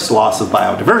course, loss of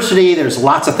biodiversity. There's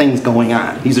lots of things going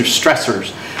on. These are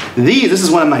stressors. This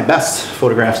is one of my best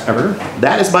photographs ever.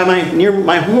 That is by near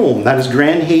my home. That is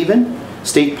Grand Haven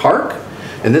State Park.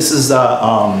 And this is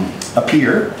a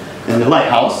pier and the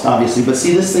lighthouse, obviously. But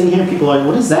see this thing here, people are like,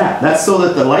 what is that? That's so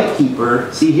that the light keeper,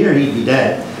 see here, he'd be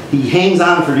dead. He hangs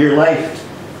on for dear life,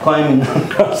 climbing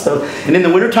across those. And in the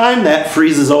wintertime, that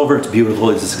freezes over. It's beautiful.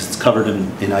 It's covered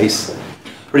in ice.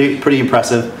 Pretty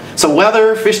impressive. So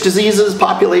weather, fish diseases,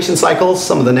 population cycles,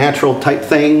 some of the natural type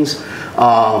things,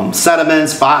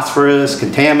 sediments, phosphorus,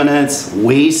 contaminants,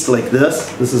 waste like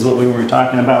this. This is what we were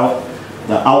talking about.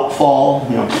 The outfall,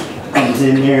 comes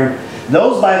in here.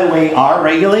 Those, by the way, are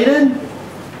regulated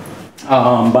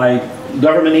by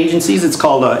government agencies. It's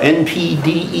called a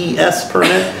NPDES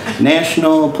permit,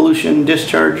 National Pollution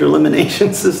Discharge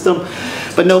Elimination System,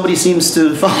 but nobody seems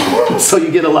to follow, so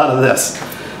you get a lot of this.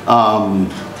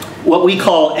 What we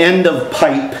call end of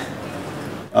pipe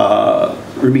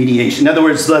remediation. In other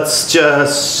words, let's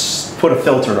just put a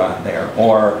filter on there,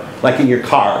 or like in your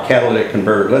car, catalytic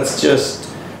converter. Let's just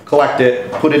collect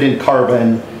it, put it in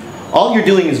carbon. All you're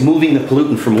doing is moving the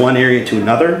pollutant from one area to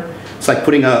another. It's like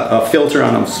putting a filter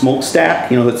on a smokestack,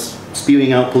 that's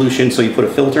spewing out pollution, so you put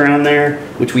a filter on there,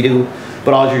 which we do,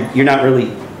 but you're not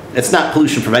really, it's not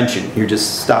pollution prevention, you're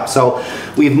just stop. So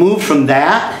we've moved from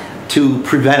that to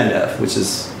preventative, which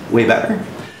is way better.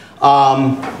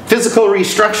 Physical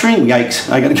restructuring, yikes,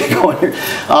 I gotta get going here.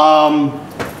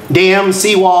 Dams,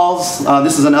 seawalls,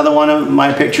 this is another one of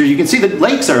my pictures. You can see the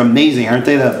lakes are amazing, aren't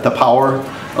they? The power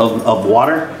of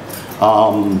water.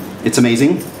 It's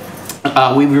amazing.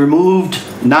 We've removed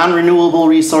non-renewable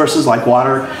resources like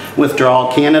water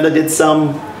withdrawal. Canada did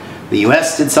some. The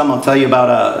US did some. I'll tell you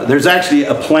about there's actually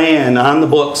a plan on the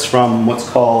books from what's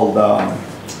called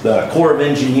the Corps of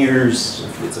Engineers.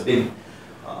 It's a big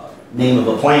name of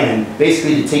a plan.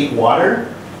 Basically to take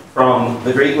water from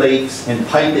the Great Lakes and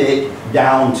pipe it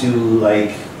down to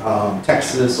like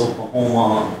Texas,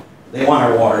 Oklahoma. They want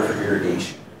our water for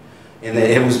irrigation. And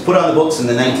it was put on the books in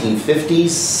the 1950s,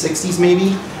 60s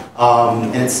maybe.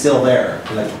 And it's still there.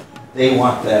 Like, they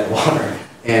want that water.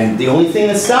 And the only thing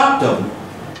that stopped them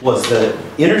was the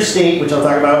interstate, which I'll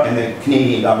talk about, and the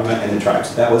Canadian government and the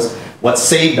tribes. That was what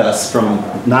saved us from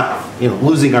not,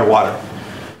 losing our water.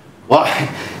 Well,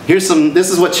 this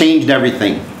is what changed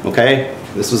everything, okay?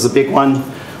 This was a big one.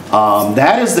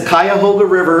 That is the Cuyahoga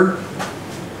River,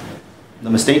 the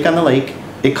mistake on the lake.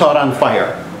 It caught on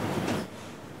fire.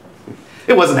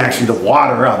 It wasn't actually the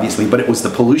water, obviously, but it was the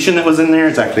pollution that was in there.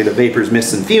 It's actually the vapors,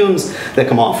 mists, and fumes that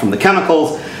come off from the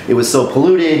chemicals. It was so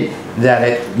polluted that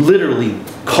it literally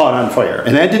caught on fire.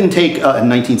 And that didn't take in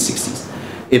 1960s.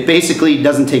 It basically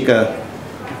doesn't take a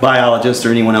biologist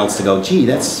or anyone else to go, gee,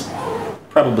 that's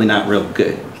probably not real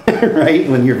good, right?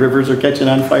 When your rivers are catching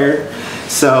on fire.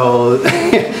 So,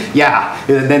 yeah,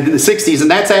 and then the 60s,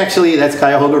 and that's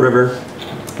Cuyahoga River.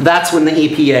 That's when the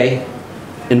EPA,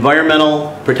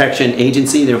 Environmental Protection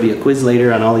Agency, there'll be a quiz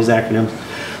later on all these acronyms.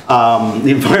 The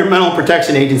Environmental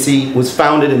Protection Agency was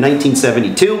founded in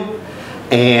 1972,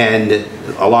 and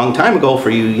a long time ago for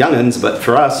you young'uns, but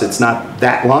for us it's not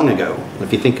that long ago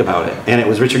if you think about it. And it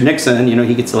was Richard Nixon,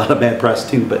 he gets a lot of bad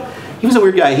press too, but he was a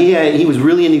weird guy. He was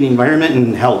really into the environment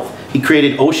and health. He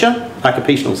created OSHA,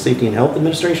 Occupational Safety and Health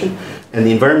Administration, and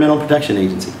the Environmental Protection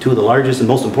Agency, two of the largest and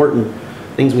most important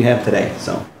things we have today.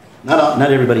 So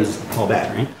not everybody's all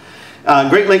bad, right?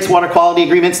 Great Lakes Water Quality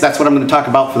Agreements, that's what I'm going to talk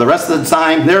about for the rest of the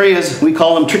time. There he is, we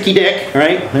call him Tricky Dick,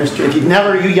 right? If you've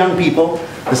never, you young people,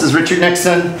 this is Richard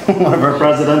Nixon, one of our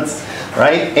presidents,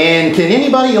 right? And can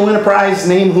anybody who win a prize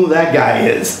name who that guy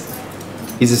is?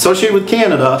 He's associated with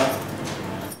Canada,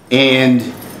 and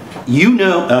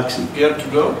Pierre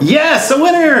Trudeau? Yes, a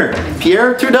winner!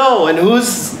 Pierre Trudeau, and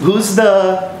who's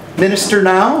the minister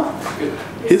now?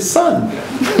 His son.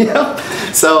 Yeah.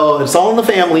 So it's all in the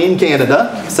family in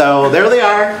Canada. So there they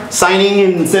are, signing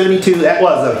in '72. That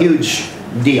was a huge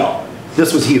deal.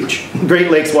 This was huge.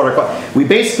 Great Lakes Water Quality. We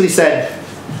basically said,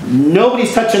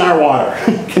 nobody's touching our water.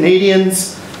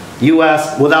 Canadians,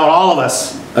 US, without all of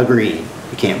us agreeing.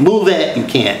 You can't move it, you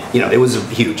can't, it was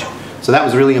huge. So that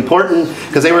was really important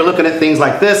because they were looking at things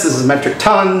like this. This is metric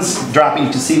tons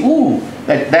dropping to see, ooh,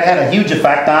 that had a huge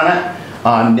effect on it,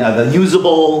 on the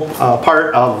usable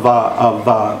part of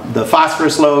the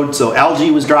phosphorus load. So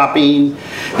algae was dropping.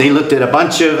 They looked at a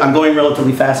bunch of, I'm going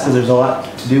relatively fast because there's a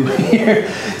lot to do here.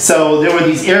 So there were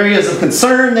these areas of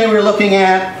concern they were looking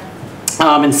at.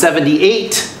 In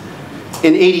 78,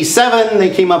 in 87,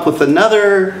 they came up with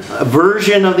another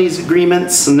version of these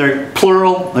agreements, and they're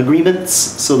plural agreements,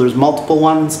 so there's multiple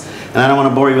ones. And I don't want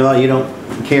to bore you with all, you don't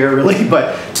care really,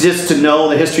 but just to know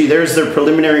the history, there's their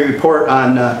preliminary report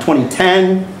on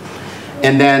 2010.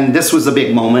 And then this was a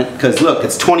big moment, because look,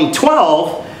 it's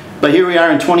 2012, but here we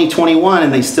are in 2021,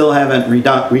 and they still haven't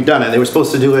redone it. They were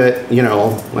supposed to do it, you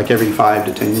know, like every 5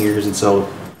 to 10 years, and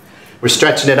so we're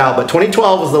stretching it out. But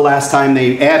 2012 was the last time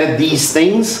they added these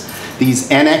things,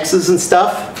 these annexes and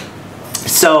stuff.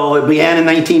 So it began in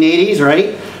 1980s,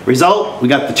 right? Result, we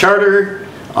got the charter.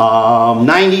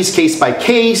 90s, case by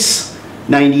case.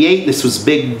 98, this was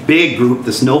big group,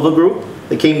 this NOVA group.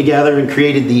 They came together and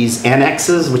created these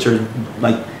annexes, which are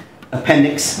like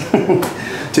appendix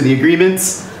to the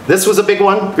agreements. This was a big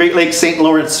one, Great Lakes St.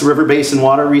 Lawrence River Basin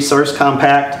Water Resource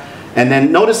Compact. And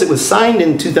then notice it was signed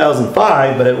in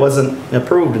 2005, but it wasn't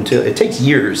approved until, it takes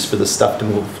years for this stuff to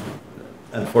move,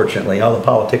 unfortunately, all the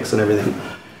politics and everything.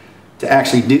 To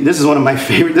actually do, this is one of my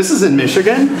favorite, this is in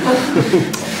Michigan.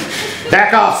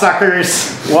 Back off,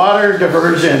 suckers. Water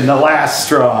diversion, the last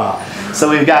straw. So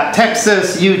we've got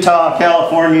Texas, Utah,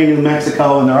 California, New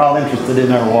Mexico, and they're all interested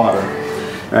in our water.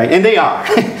 Right, and they are.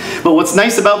 But what's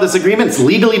nice about this agreement, it's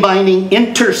legally binding,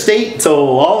 interstate,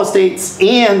 so all the states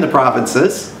and the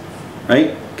provinces,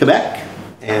 right? Quebec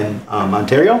and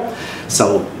Ontario.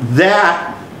 So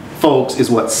that, folks, is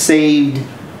what saved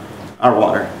our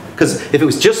water. Because if it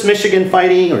was just Michigan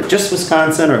fighting or just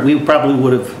Wisconsin, or we probably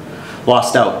would have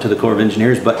lost out to the Corps of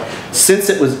Engineers. But since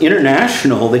it was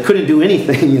international, they couldn't do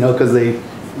anything, you know, because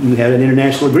we had an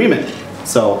international agreement.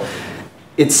 So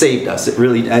it saved us. It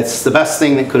really, it's the best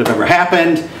thing that could have ever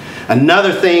happened.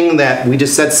 Another thing that we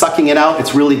just said, sucking it out,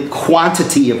 it's really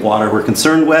quantity of water we're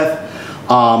concerned with.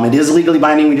 It is legally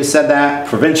binding, we just said that,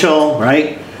 provincial,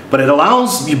 right? But it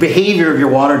allows the behavior of your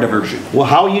water diversion. Well,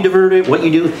 how you divert it, what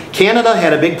you do. Canada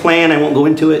had a big plan, I won't go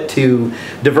into it, to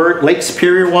divert Lake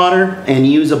Superior water and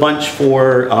use a bunch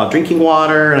for drinking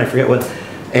water, and I forget what,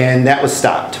 and that was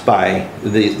stopped by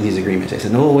these agreements. I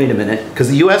said, no, wait a minute, because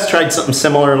the US tried something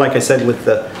similar, like I said, with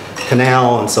the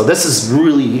canal, and so this is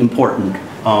really important.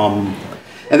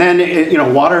 And then, you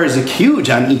know, water is huge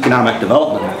on economic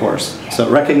development, of course. So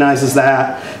it recognizes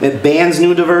that. It bans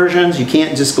new diversions. You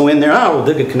can't just go in there, oh, we'll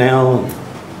dig a canal,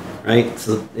 right?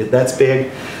 So that's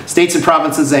big. States and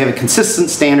provinces, they have a consistent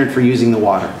standard for using the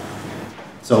water.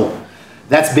 So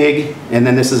that's big. And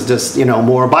then this is just, you know,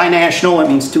 more binational. That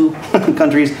means 2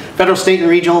 countries. Federal, state, and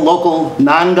regional, local,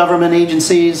 non-government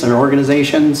agencies or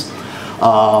organizations.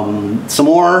 Some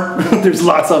more, there's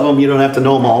lots of them, you don't have to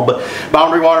know them all, but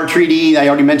Boundary Water Treaty, I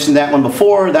already mentioned that one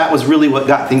before. That was really what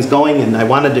got things going, and I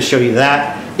wanted to show you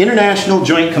that. International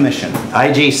Joint Commission,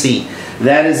 IJC.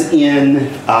 That is in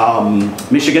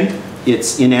Michigan.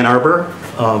 It's in Ann Arbor,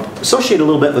 associated a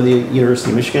little bit with the University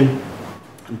of Michigan,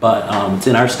 but it's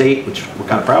in our state, which we're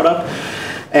kind of proud of.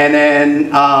 And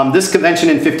then this convention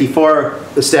in '54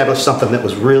 established something that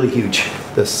was really huge.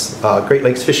 This Great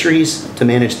Lakes fisheries to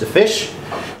manage the fish.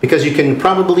 Because you can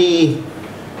probably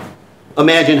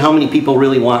imagine how many people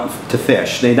really want to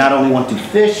fish. They not only want to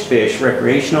fish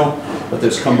recreational, but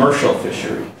there's commercial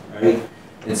fishery, right?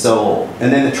 And so,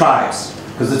 and then the tribes,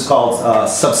 because it's called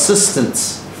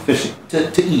subsistence fishing,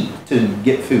 to eat, to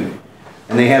get food.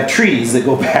 And they have treaties that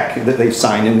go back, that they've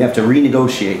signed, and we have to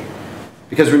renegotiate.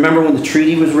 Because remember when the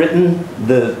treaty was written,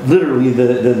 literally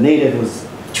the native was,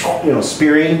 you know,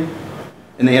 spearing,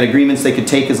 and they had agreements they could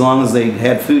take as long as they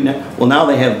had food. Well, now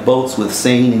they have boats with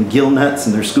seine and gill nets,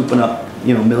 and they're scooping up,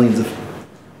 you know, millions of,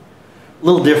 a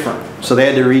little different. So they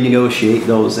had to renegotiate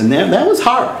those, and that was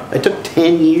hard. It took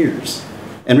 10 years.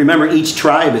 And remember, each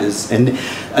tribe is, and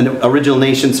original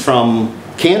nations from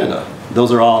Canada,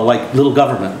 those are all like little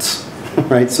governments,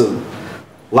 right? So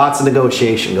lots of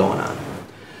negotiation going on.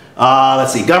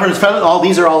 Let's see, governance, federal, all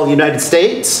these are all United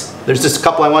States. There's just a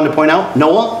couple I wanted to point out.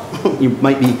 NOAA, you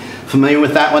might be familiar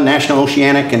with that one, National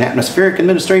Oceanic and Atmospheric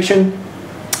Administration.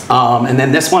 And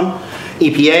then this one,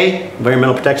 EPA,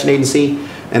 Environmental Protection Agency,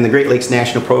 and the Great Lakes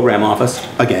National Program Office,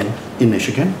 again, in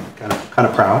Michigan. Kind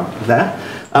of proud of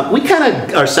that. We kind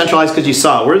of are centralized because you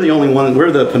saw, we're the only one,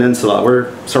 we're the peninsula,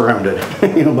 we're surrounded,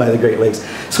 you know, by the Great Lakes.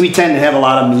 So we tend to have a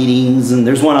lot of meetings, and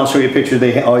there's one, I'll show you a picture,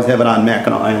 they always have it on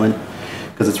Mackinac Island,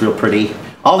 because it's real pretty.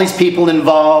 all these people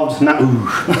involved.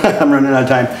 I'm running out of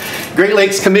time. Great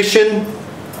Lakes Commission,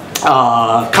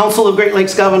 Council of Great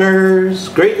Lakes Governors,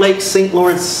 Great Lakes St.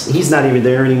 Lawrence. He's not even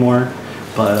there anymore,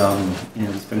 but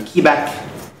he's from Quebec.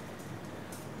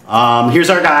 Here's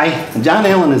our guy. John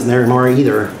Allen isn't there anymore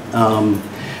either.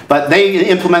 But they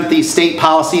implement these state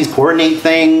policies, coordinate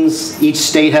things. Each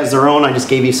state has their own. I just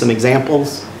gave you some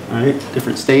examples, all right?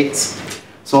 Different states.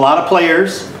 So a lot of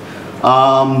players.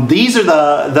 These are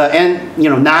the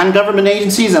non-government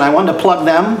agencies, and I wanted to plug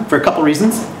them for a couple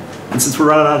reasons. And since we're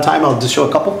running out of time, I'll just show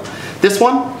a couple. This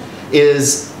one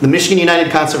is the Michigan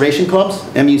United Conservation Clubs,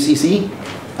 MUCC.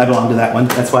 I belong to that one.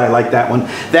 That's why I like that one.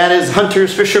 That is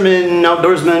hunters, fishermen,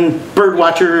 outdoorsmen, bird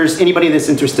watchers, anybody that's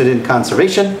interested in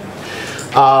conservation.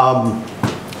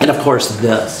 And of course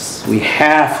this. We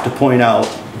have to point out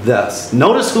this.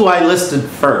 Notice who I listed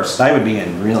first. I would be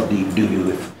in real deep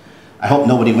doo-doo if I hope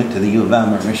nobody went to the U of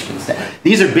M or Michigan State.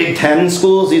 These are Big Ten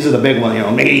schools. These are the big ones,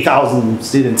 80,000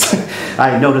 students.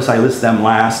 I notice I list them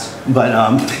last. But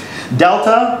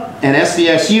Delta and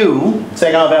SVSU,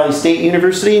 Saginaw Valley State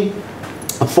University,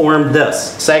 formed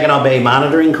this, Saginaw Bay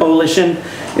Monitoring Coalition.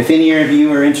 If any of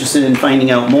you are interested in finding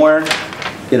out more,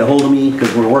 get a hold of me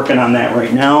because we're working on that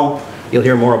right now. You'll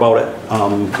hear more about it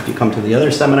if you come to the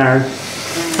other seminar.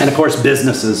 And of course,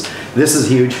 businesses. This is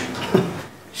huge.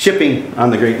 Shipping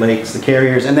on the Great Lakes, the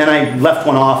carriers. And then I left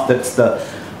one off that's the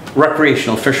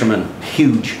recreational fishermen.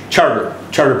 Huge. Charter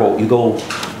boat. You go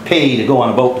pay to go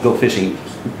on a boat to go fishing.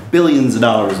 Billions of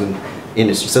dollars in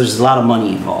industry. So there's a lot of money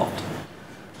involved.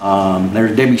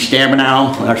 There's Debbie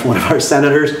Stabenow, that's one of our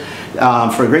senators,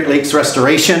 for Great Lakes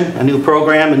Restoration, a new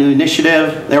program, a new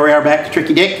initiative. There we are back to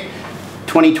Tricky Dick.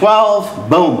 2012,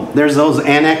 boom, there's those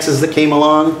annexes that came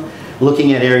along,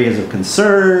 looking at areas of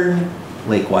concern,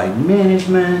 lake-wide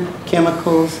management,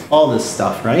 chemicals, all this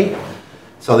stuff, right?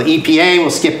 So the EPA, we'll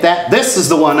skip that. This is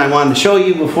the one I wanted to show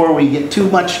you before we get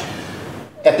too much.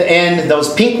 At the end,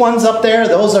 those pink ones up there,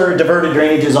 those are diverted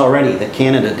drainages already that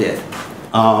Canada did.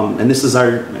 And this is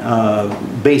our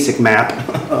basic map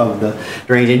of the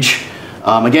drainage.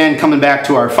 Again, coming back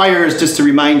to our fires, just to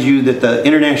remind you that the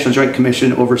International Joint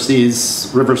Commission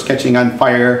oversees rivers catching on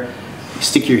fire. You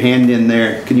stick your hand in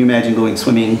there. Can you imagine going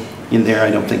swimming in there?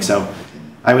 I don't think so.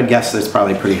 I would guess there's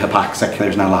probably pretty hypoxic.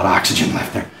 There's not a lot of oxygen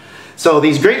left there. So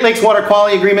these Great Lakes Water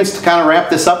Quality Agreements, to kind of wrap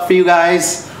this up for you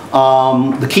guys.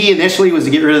 The key initially was to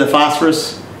get rid of the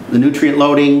phosphorus, the nutrient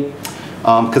loading,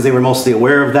 because they were mostly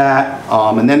aware of that.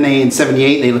 And then in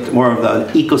 '78, they looked at more of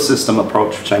the ecosystem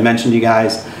approach, which I mentioned to you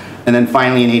guys. And then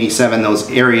finally in '87,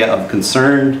 those area of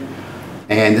concern.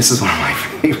 And this is one of my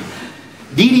favorite.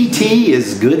 DDT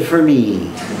is good for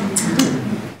me.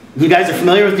 You guys are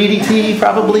familiar with DDT,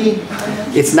 probably?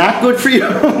 It's not good for you,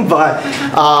 but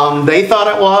they thought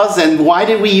it was. And why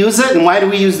did we use it? And why do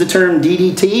we use the term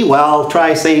DDT? Well,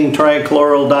 try saying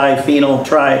trichlorodiphenyl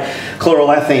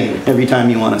trichloroethane every time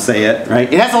you want to say it,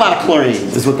 right? It has a lot of chlorine,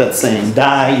 is what that's saying. 2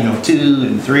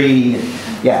 and 3.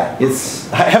 Yeah, it's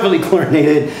heavily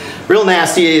chlorinated. Real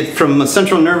nasty, from a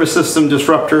central nervous system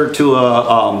disruptor to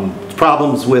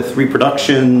problems with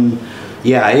reproduction.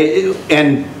 Yeah,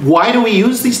 and why do we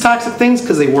use these toxic things?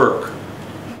 Because they work.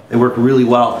 They work really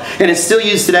well. And it's still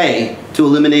used today to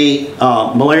eliminate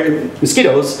malaria,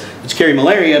 mosquitoes, which carry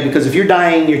malaria, because if you're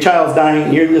dying, your child's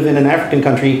dying, you live in an African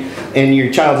country, and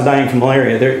your child's dying from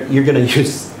malaria, you're going to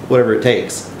use whatever it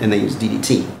takes, and they use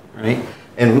DDT, right?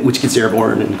 And which gets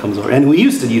airborne and comes over. And we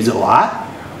used to use it a lot.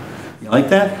 You like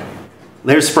that?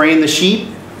 They're spraying the sheep.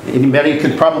 Anybody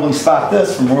could probably spot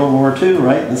this from World War II,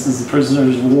 right? This is the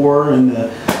prisoners of war and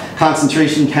the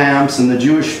concentration camps and the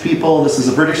Jewish people. This is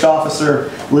a British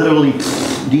officer literally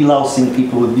delousing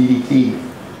people with DDT.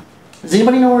 Does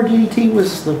anybody know where DDT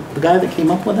was the guy that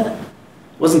came up with it?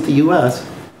 It wasn't the US.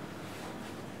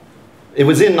 It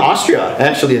was in Austria,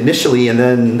 actually, initially, and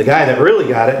then the guy that really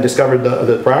got it and discovered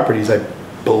the properties, I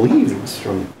believe it was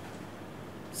from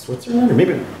Switzerland or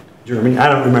maybe Germany.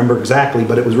 I don't remember exactly,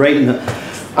 but it was right in the,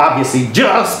 obviously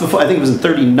just before, I think it was in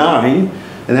 '39,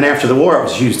 and then after the war it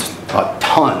was used a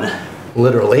ton,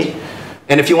 literally.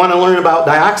 And if you want to learn about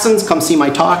dioxins, come see my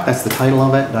talk. That's the title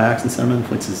of it, Dioxin Sentiment,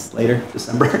 which is later,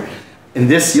 December. In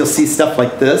this, you'll see stuff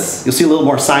like this. You'll see a little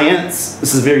more science.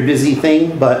 This is a very busy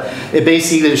thing, but it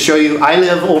basically to show you, I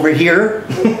live over here,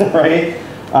 right?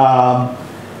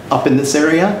 Up in this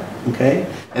area, okay?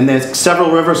 And there's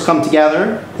several rivers come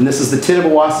together, and this is the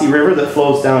Tittabawassee River that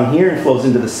flows down here and flows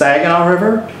into the Saginaw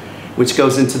River, which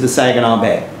goes into the Saginaw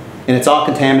Bay. And it's all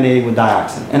contaminated with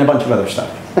dioxin and a bunch of other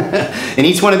stuff. And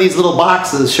each one of these little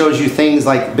boxes shows you things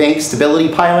like bank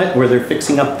stability pilot, where they're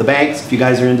fixing up the banks if you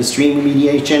guys are into stream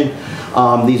remediation.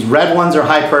 These red ones are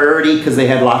high priority because they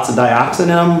had lots of dioxin in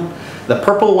them. The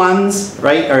purple ones,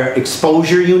 right, are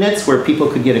exposure units where people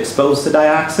could get exposed to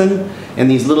dioxin. And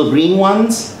these little green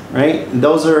ones, right,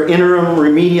 those are interim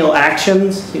remedial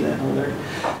actions, see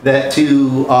that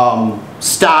to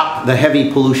stop the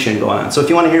heavy pollution going on. So if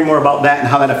you want to hear more about that and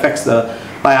how that affects the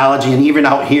biology, and even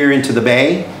out here into the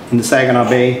bay, in the Saginaw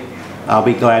Bay, I'll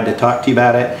be glad to talk to you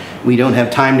about it. We don't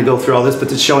have time to go through all this,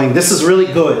 but it's showing this is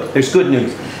really good. There's good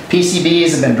news.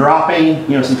 PCBs have been dropping,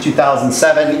 since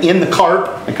 2007 in the carp.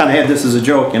 I kind of had this as a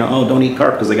joke, oh, don't eat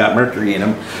carp because they got mercury in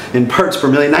them. In parts per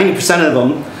million, 90% of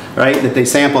them, right, that they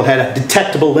sampled had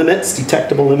detectable limits,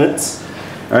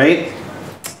 right?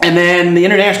 And then the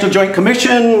International Joint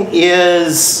Commission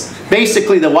is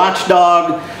basically the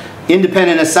watchdog,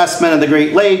 independent assessment of the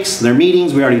Great Lakes. Their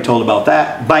meetings, we already told about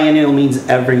that. Biennial means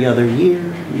every other year,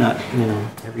 not,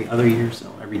 every other year,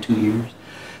 so every 2 years.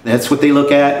 That's what they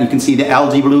look at. You can see the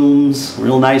algae blooms,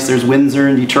 real nice. There's Windsor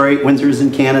in Detroit. Windsor's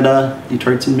in Canada.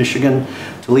 Detroit's in Michigan.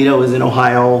 Toledo is in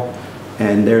Ohio.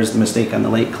 And there's the mistake on the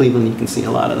Lake Cleveland. You can see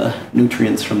a lot of the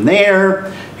nutrients from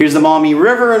there. Here's the Maumee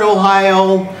River in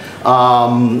Ohio.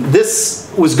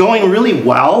 This was going really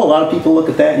well. A lot of people look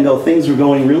at that and go, things were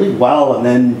going really well, and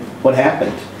then what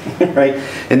happened, right?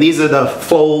 And these are the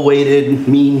flow-weighted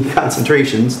mean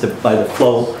concentrations by the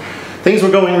flow. Things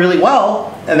were going really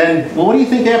well, and then, well, what do you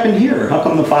think happened here? How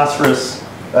come the phosphorus,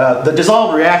 the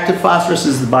dissolved reactive phosphorus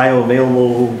is the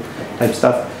bioavailable type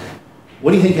stuff.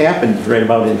 What do you think happened right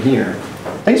about in here?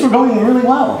 Things were going really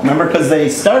well. Remember, because they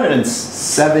started in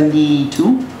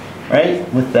 72,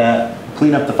 right? With that,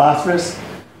 clean up the phosphorus.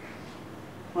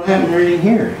 What happened right in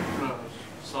here?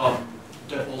 Some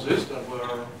deposits that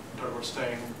were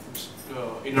staying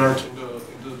inert in the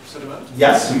sediment.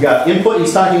 Yes, we got input.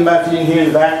 He's talking about, if you didn't hear in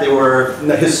the back, there were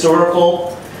the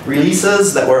historical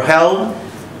releases that were held,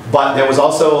 but there was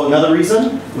also another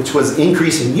reason, which was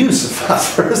increasing use of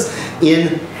phosphorus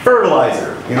in fertilizer.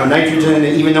 Nitrogen,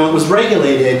 even though it was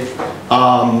regulated,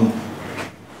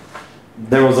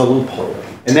 there was a loophole.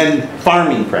 And then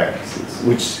farming practices,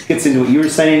 which gets into what you were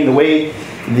saying, the way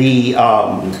the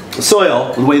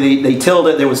soil, the way they tilled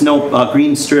it, there was no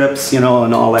green strips, and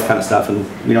all that kind of stuff, and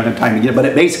we don't have time to get it, but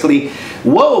it basically,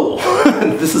 whoa,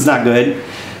 this is not good.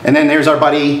 And then there's our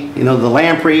buddy, the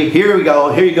lamprey. Here we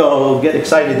go, here you go, get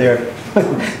excited there.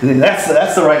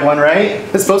 that's the right one, right?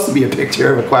 It's supposed to be a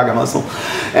picture of a quagga mussel.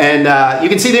 And you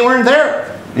can see they weren't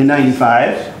there in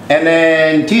 95. And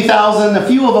then 2000, a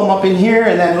few of them up in here,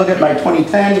 and then look at by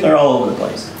 2010, they're all over the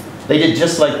place. They did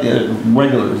just like the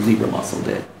regular zebra mussel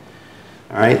did.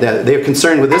 All right, they're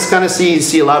concerned with this kind of seed. You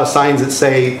see a lot of signs that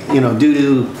say, due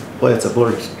to, boy, that's a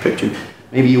blurry picture.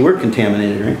 Maybe you were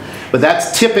contaminated, right? But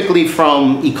that's typically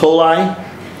from E. coli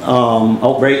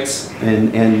outbreaks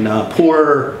and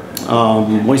poor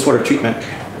wastewater treatment.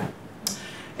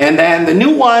 And then the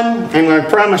new one, and I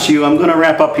promise you, I'm going to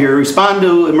wrap up here, respond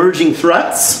to emerging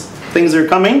threats, things are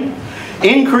coming.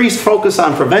 Increased focus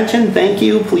on prevention, thank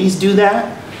you, please do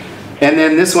that. And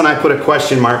then this one I put a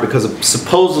question mark because of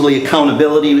supposedly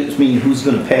accountability, which means who's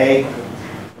going to pay,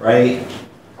 right?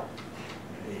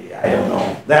 I don't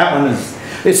know. That one is,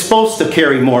 it's supposed to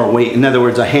carry more weight. In other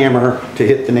words, a hammer to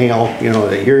hit the nail,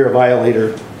 that you're a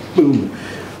violator, boom.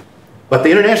 But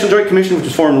the International Joint Commission, which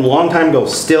was formed a long time ago,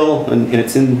 still, and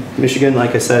it's in Michigan,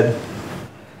 like I said,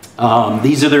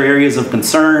 these are their areas of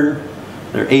concern.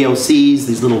 They're AOCs,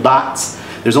 these little dots.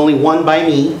 There's only one by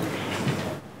me,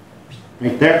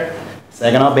 right there,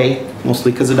 Saginaw Bay,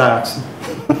 mostly because of dioxin,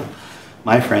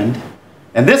 my friend.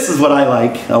 And this is what I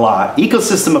like a lot.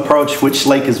 Ecosystem approach, which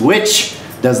lake is which?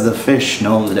 Does the fish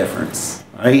know the difference,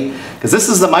 right? Because this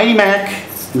is the Mighty Mac.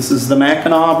 This is the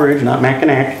Mackinac Bridge, not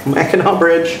Mackinac, Mackinac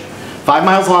Bridge. 5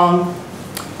 miles long,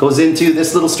 goes into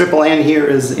this little strip of land here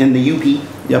is in the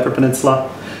UP, the Upper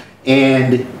Peninsula.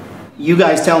 And you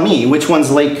guys tell me, which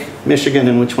one's Lake Michigan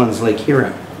and which one's Lake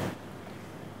Huron?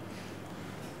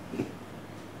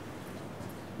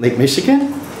 Lake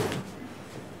Michigan?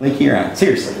 Lake Huron,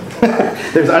 seriously.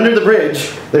 There's under the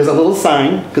bridge, there's a little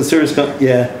sign, because there's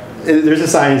a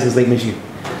sign that says Lake Michigan.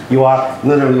 You walk,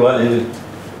 literally what is it?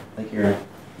 Lake Huron.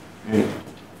 Right.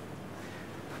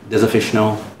 Does a fish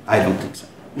know? I don't think so.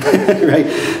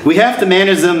 Right? We have to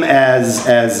manage them as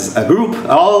a group.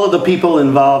 All of the people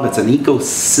involved. It's an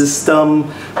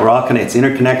ecosystem. We're all connected. It's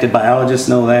interconnected. Biologists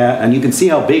know that. And you can see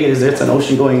how big it is. It's an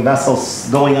ocean-going vessel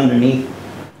going underneath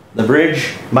the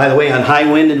bridge. By the way, on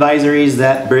high wind advisories,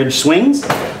 that bridge swings.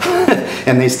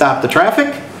 And they stop the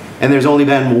traffic. And there's only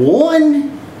been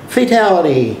one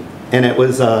fatality and it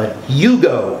was a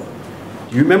Yugo.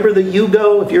 Do you remember the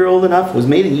Yugo, if you're old enough? It was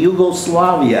made in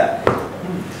Yugoslavia.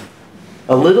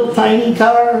 A little tiny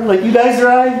car like you guys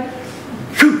drive.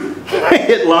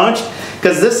 It launched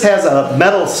because this has a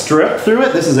metal strip through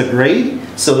it. This is a grade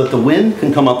so that the wind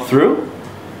can come up through,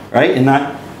 right, and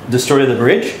not destroy the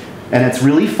bridge. And it's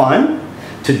really fun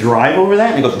to drive over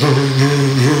that, and it goes,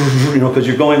 you know, because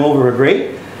you're going over a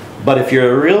grate. But if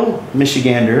you're a real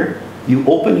Michigander, you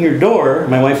open your door.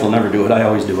 My wife will never do it. I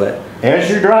always do it.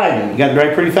 As you're driving, you got to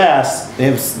drive pretty fast. They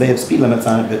have speed limits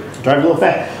on it, but drive a little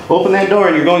fast. Open that door,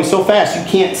 and you're going so fast you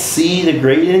can't see the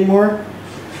grate anymore.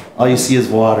 All you see is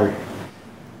water,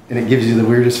 and it gives you the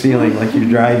weirdest feeling, like you're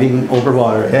driving over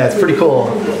water. Yeah, it's pretty cool.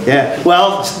 Yeah.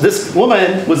 Well, this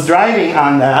woman was driving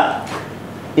on that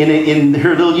in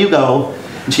her little Yugo,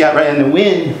 and she got right in the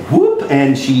wind, whoop,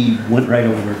 and she went right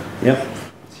over. Yep.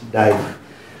 She died.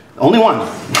 Only one.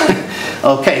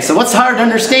 Okay, so what's hard to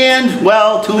understand?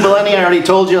 Well, 2 millennia, I already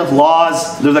told you,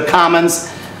 laws, they're the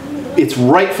commons. It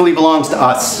rightfully belongs to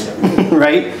us,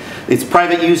 right? It's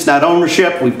private use, not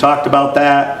ownership. We've talked about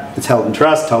that. It's held in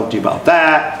trust, told you about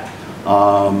that.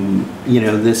 You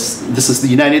know, this is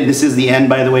the this is the end,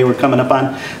 by the way, we're coming up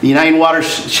on. The United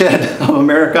Watershed of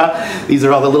America. These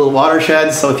are all the little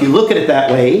watersheds. So if you look at it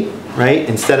that way, right,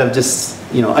 instead of just,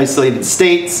 you know, isolated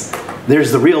states,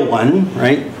 there's the real one,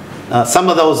 right? Some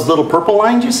of those little purple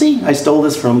lines you see, I stole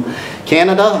this from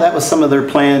Canada. That was some of their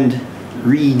planned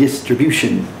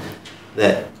redistribution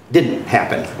that didn't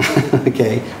happen.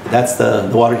 Okay, that's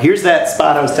the water. Here's that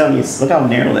spot I was telling you. Look how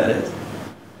narrow that is.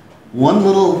 One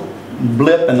little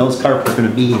blip and those carp are going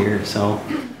to be here. So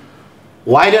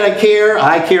why did I care?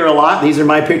 I care a lot. These are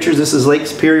my pictures. This is Lake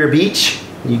Superior Beach.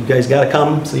 You guys got to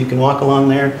come so you can walk along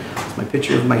there. It's my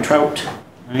picture of my trout.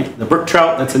 Right? The brook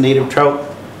trout, that's a native trout.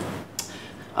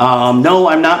 No,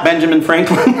 I'm not Benjamin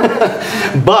Franklin,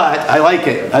 but I like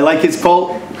it. I like his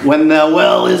quote, when the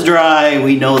well is dry,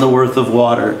 we know the worth of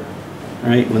water.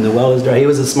 Right? When the well is dry. He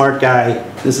was a smart guy.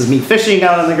 This is me fishing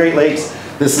out on the Great Lakes.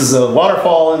 This is a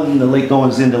waterfall in the lake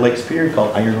going into Lake Superior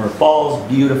called Iron Ore Falls.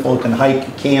 Beautiful, you can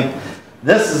hike, camp.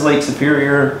 This is Lake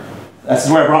Superior. This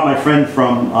is where I brought my friend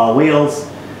from Wales.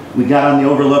 We got on the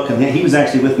overlook, and he was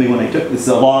actually with me when I took this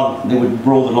log. They would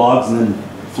roll the logs and then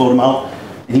float them out.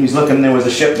 And he was looking, and there was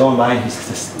a ship going by, and he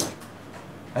says,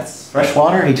 that's fresh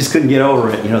water? He just couldn't get over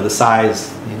it, you know, the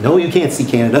size. No, you can't see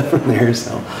Canada from there,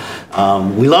 so.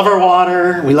 We love our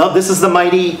water. We love, this is the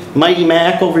Mighty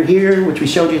Mac over here, which we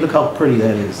showed you. Look how pretty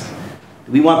that is.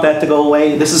 Do we want that to go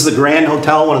away? This is the Grand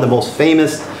Hotel, one of the most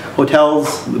famous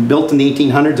hotels built in the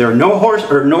 1800s. There are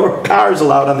no cars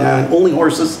allowed on the island, only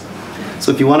horses.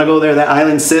 So if you want to go there, that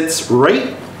island sits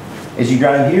right as you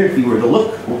drive here. If you were to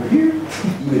look over here,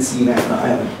 you would see Mackinac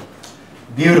Island.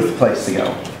 Beautiful place to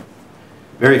go.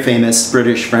 Very famous.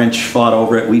 British, French fought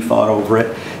over it. We fought over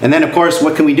it. And then, of course,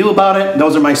 what can we do about it?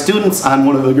 Those are my students on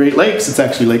one of the Great Lakes. It's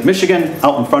actually Lake Michigan,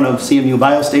 out in front of CMU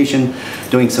Biostation,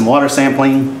 doing some water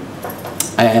sampling.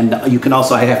 And you can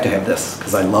also, I have to have this,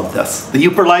 because I love this. The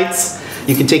Upper lights.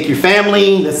 You can take your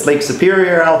family. That's Lake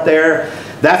Superior out there.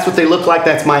 That's what they look like.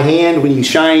 That's my hand when you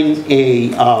shine a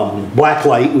black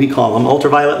light, we call them,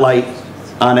 ultraviolet light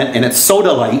on it, and it's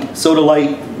soda light. Soda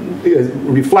light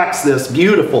reflects this,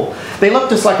 beautiful. They look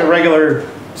just like a regular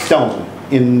stone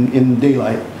in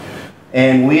daylight.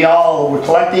 And we all were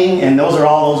collecting, and those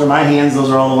are my hands,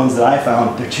 those are all the ones that I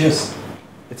found. They're just,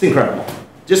 it's incredible.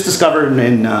 Just discovered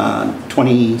in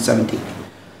 2017.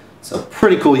 So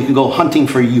pretty cool. You can go hunting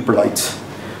for Upper lights,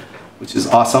 which is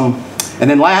awesome. And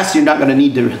then last, you're not going to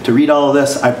need to read all of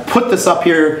this. I put this up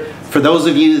here for those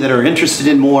of you that are interested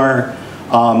in more.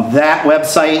 That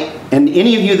website, and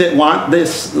any of you that want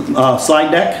this slide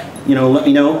deck, you know, let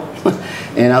me know,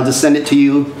 and I'll just send it to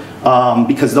you,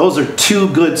 because those are 2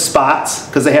 good spots,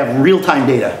 because they have real-time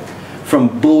data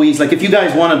from buoys. Like if you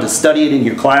guys wanted to study it in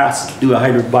your class, do a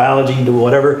hydrobiology, do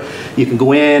whatever, you can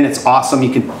go in. It's awesome.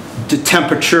 You can do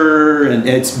temperature, and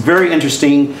it's very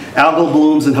interesting. Algal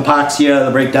blooms and hypoxia,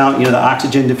 the breakdown, you know, the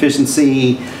oxygen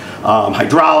deficiency,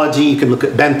 hydrology. You can look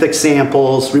at benthic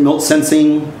samples, remote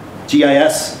sensing,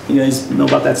 GIS, you guys know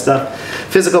about that stuff.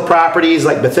 Physical properties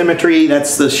like bathymetry,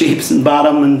 that's the shapes and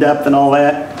bottom and depth and all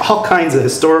that. All kinds of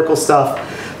historical stuff.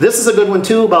 This is a good one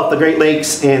too, about the Great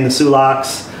Lakes and the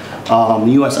Sulaks,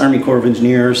 the U.S. Army Corps of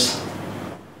Engineers.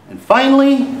 And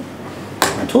finally,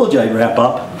 I told you I'd wrap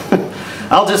up.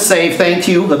 I'll just say thank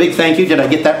you, a big thank you. Did I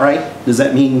get that right? Does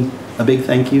that mean a big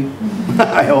thank you?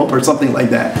 I hope, or something like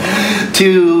that.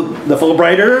 To the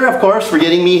Fulbrighter, of course, for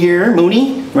getting me here,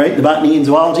 Mooney, right, the botany and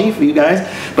zoology for you guys,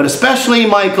 but especially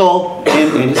Michael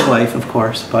and his wife, of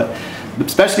course, but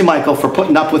especially Michael, for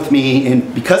putting up with me.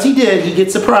 And because he did, he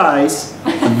gets a prize,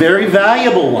 a very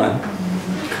valuable one.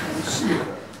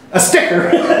 A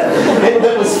sticker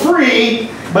that was free,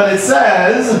 but it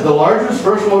says the largest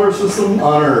freshwater system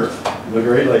on Earth, the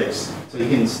Great Lakes. So you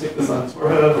can stick this on his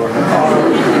forehead or on your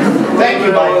car. Thank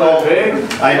you, Michael.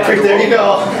 I appreciate. There you go,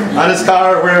 on his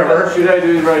car or wherever. Should I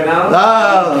do it right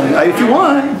now? If you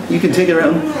want, you can take it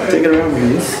around. Take it around with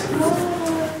you.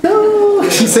 No,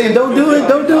 she's saying don't do it,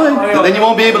 don't do it. And then you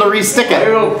won't be able to re-stick it. I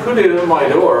will put it on my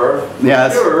door.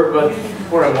 Yes. Sure, but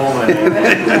for a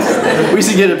moment. We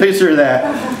should get a picture of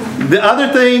that. The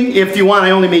other thing, if you want,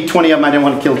 I only made 20 of them. I didn't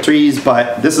want to kill trees,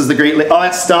 but this is the Great Lake. All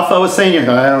that stuff I was saying,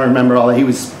 I don't remember all that. He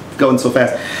was going so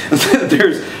fast.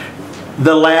 There's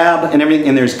the lab and everything,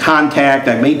 and there's contact.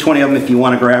 I made 20 of them. If you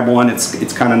want to grab one,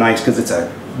 it's kind of nice because it's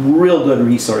a real good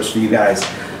resource for you guys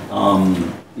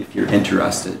if you're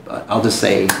interested. But I'll just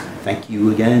say thank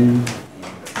you again.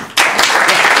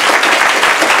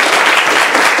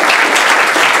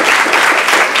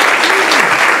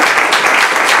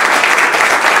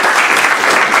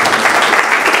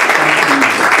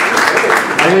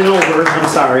 I went over, I'm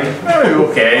sorry.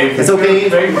 Okay. It's okay.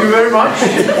 Thank you very much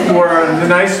for the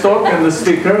nice talk and the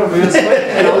sticker, obviously.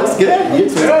 It looks good.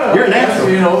 Yeah, You're a natural.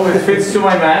 You know, it fits to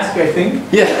my mask, I think.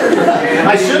 Yeah.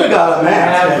 I should have got a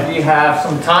mask. We have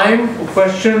some time for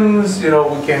questions. You know,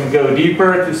 we can go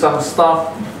deeper to some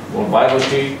stuff, or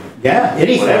biology, Yeah,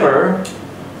 anything. whatever.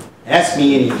 Ask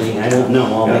me anything. I don't know.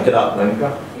 I'll make it up.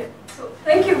 Yeah. So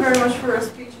thank you very much for your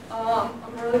speech. I'm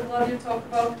really glad you talked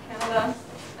about Canada.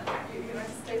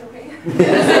 United States, okay?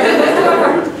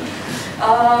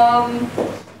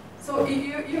 So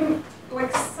you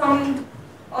like summed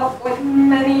up like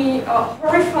many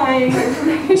horrifying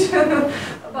information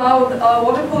about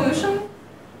water pollution.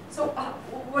 So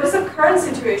what is the current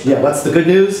situation? Yeah, what's the good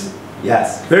news?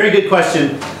 Yes. Very good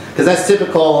question. Because that's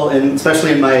typical, and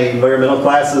especially in my environmental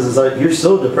classes, is like, you're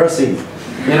so depressing.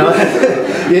 You know,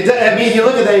 I mean, you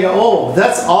look at that and you go, oh,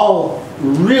 that's all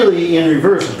really in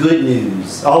reverse good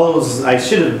news. All those, I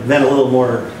should have been a little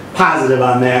more positive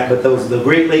on that, but the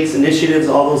Great Lakes initiatives,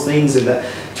 all those things, and the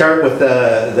chart with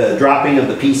the dropping of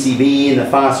the PCB and the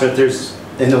phosphorus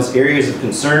in those areas of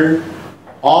concern,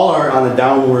 all are on a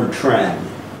downward trend.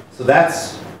 So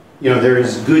that's, you know, there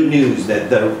is good news that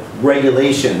the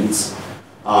regulations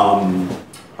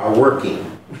are working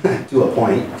to a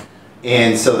point.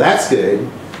 And so that's good.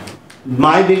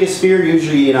 My biggest fear,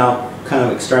 usually, and I'll kind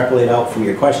of extrapolate out from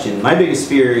your question, my biggest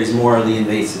fear is more of the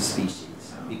invasive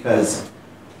species, because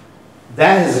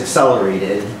that has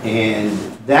accelerated, and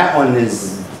that one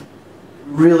is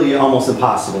really almost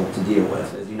impossible to deal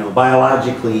with. As you know,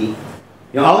 biologically, you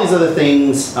know, all these other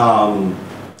things, it's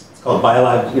called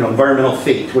environmental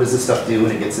fate. What does this stuff do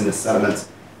when it gets into sediments?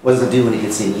 What does it do when it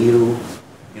gets in you?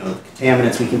 You know, the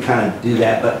contaminants, we can kind of do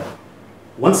that, but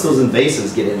once those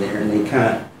invasives get in there and they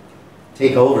kind of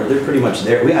take over, they're pretty much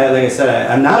there. Like I said,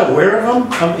 I'm not aware of them,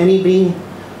 of any being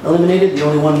eliminated. The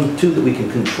only two that we can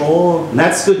control, and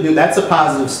that's good news. That's a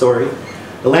positive story.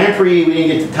 The lamprey, we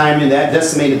didn't get the time in that,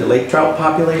 decimated the lake trout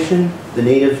population, the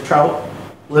native trout.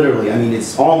 Literally, I mean,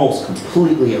 it's almost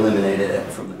completely eliminated it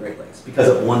from the Great Lakes because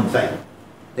of one thing.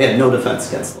 They had no defense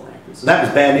against the lamprey. So that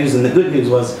was bad news, and the good news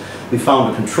was we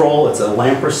found a control. It's a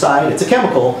lampricide. It's a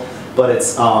chemical, but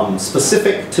it's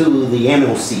specific to the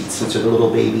amniocetes, which are the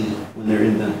little baby when they're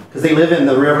in the, because they live in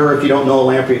the river. If you don't know a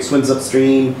lamprey, it swims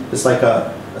upstream, just like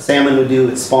a salmon would do.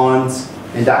 It spawns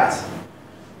and dies.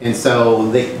 And so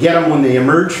they get them when they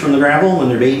emerge from the gravel, when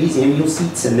they're babies,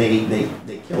 amniocetes, and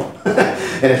they kill them.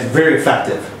 And it's very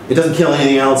effective. It doesn't kill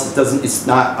anything else.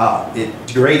 It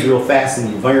degrades real fast in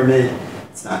the environment.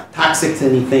 It's not toxic to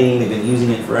anything. They've been using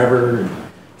it forever.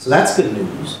 So that's good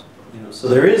news. You know, so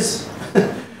there is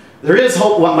there is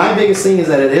hope. Well, my biggest thing is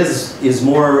that it is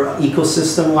more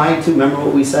ecosystem-wide too. Remember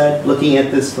what we said, looking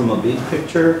at this from a big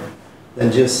picture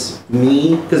than just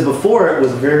me. Because before it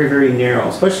was very, very narrow.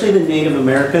 Especially the Native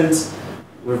Americans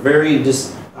were very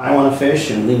just, I want to fish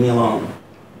and leave me alone.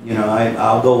 You know,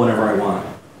 I'll go whenever I want.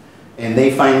 And they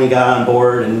finally got on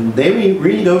board, and they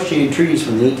renegotiated treaties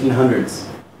from the 1800s.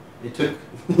 It took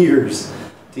years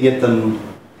to get them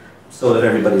so that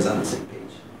everybody's on the same page.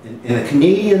 And the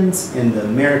Canadians and the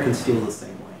Americans feel the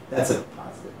same way. That's a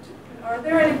positive too. And are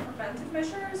there any preventive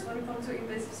measures when it comes to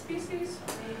invasive species?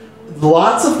 I mean,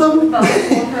 lots of them.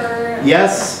 water,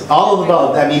 Yes, all of the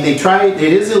above. I mean, they try. It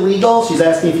is illegal. She's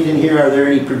asking if you didn't hear. Are there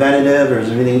any preventative, or is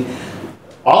there anything?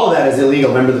 All of that is illegal.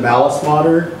 Remember the ballast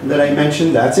water that I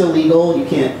mentioned? That's illegal. You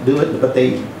can't do it. But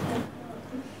they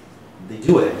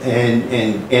do it.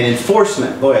 And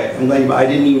enforcement, boy, I'm glad I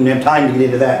didn't even have time to get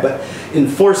into that, but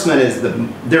enforcement is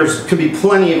could be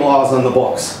plenty of laws on the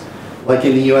books. Like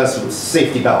in the US,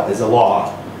 safety belt is a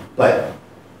law, but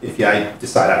if I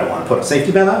decide I don't want to put a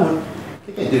safety belt on,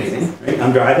 I can't do anything, right?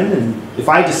 I'm driving, and if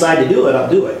I decide to do it, I'll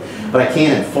do it, but I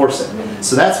can't enforce it.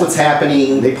 So that's what's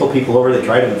happening. They pull people over, they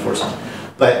try to enforce it.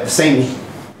 But the same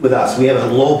with us, we have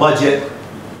a low budget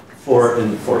for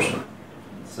enforcement.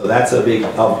 So that's a big,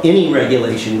 of any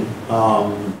regulation,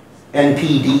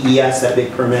 NPDES, that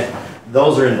big permit,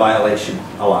 those are in violation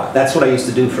a lot. That's what I used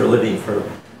to do for a living for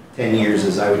 10 years,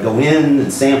 is I would go in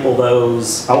and sample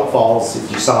those outfalls,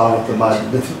 if you saw with the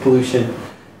mud, the pollution,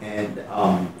 and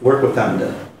work with them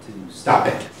to stop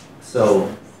it.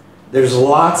 So there's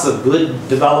lots of good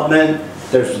development.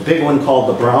 There's a big one called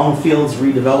the brownfields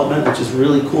redevelopment, which is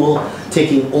really cool.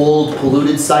 Taking old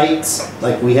polluted sites,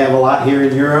 like we have a lot here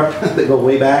in Europe that go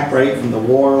way back, right, from the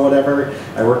war or whatever.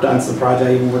 I worked on some project,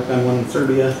 I even worked on one in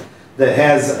Serbia, that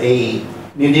has a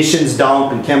munitions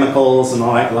dump and chemicals and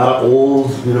all that, a lot of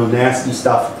old, nasty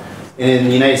stuff. And in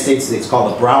the United States, it's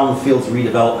called the brownfields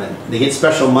redevelopment. They get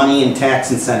special money and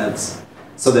tax incentives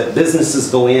so that businesses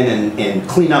go in and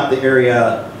clean up the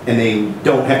area, and they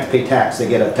don't have to pay tax. They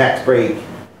get a tax break,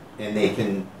 and they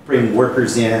can bring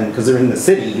workers in, because they're in the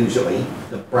city usually.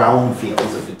 The brown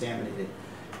fields are contaminated,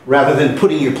 rather than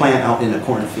putting your plant out in a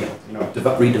cornfield,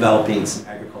 redeveloping some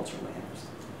agricultural lands.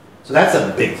 So that's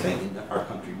a big thing in our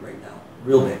country right now,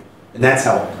 real big, and that's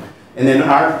helped. And then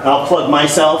I'll plug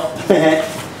myself,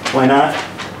 why not?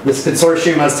 This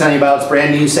consortium I was telling you about, it's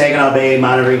brand new, Saginaw Bay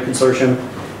Monitoring Consortium,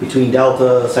 between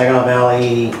Delta, Saginaw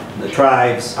Valley, the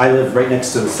tribes. I live right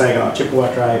next to the Saginaw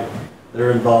Chippewa tribe. They're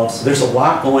involved. So there's a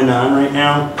lot going on right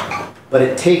now, but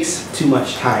it takes too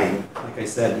much time. Like I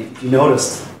said, if you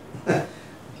noticed,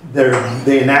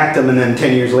 they enact them, and then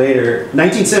 10 years later,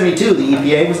 1972, the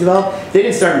EPA was developed. They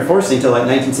didn't start enforcing until like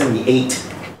 1978,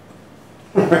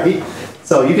 right?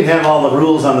 So you can have all the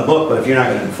rules on the book, but if you're not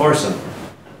going to enforce them,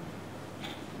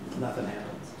 nothing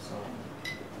happens. So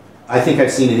I think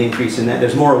I've seen an increase in that.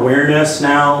 There's more awareness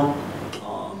now.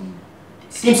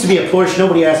 Seems to be a push.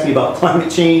 Nobody asked me about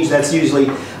climate change. That's usually,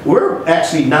 we're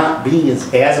actually not being as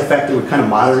effective. We're kind of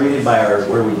moderated by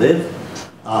where we live.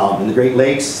 In the Great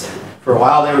Lakes, for a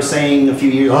while they were saying a few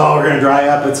years, oh, we're going to dry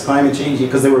up, it's climate change,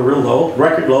 because they were real low,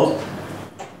 record low.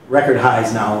 Record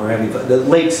highs now. We're having, the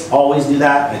lakes always do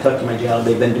that. I talked to my geologist,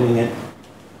 they've been doing it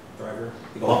forever.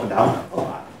 They go up and down a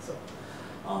lot. So,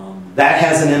 that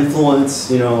has an influence,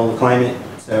 the climate.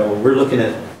 So we're looking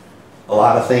at a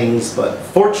lot of things, but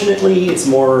fortunately it's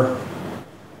more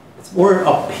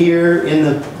up here in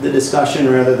the discussion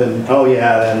rather than, oh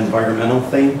yeah, that environmental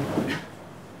thing.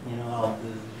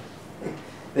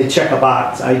 They check a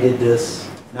box, I did this,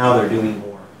 now they're doing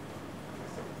more.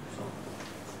 So.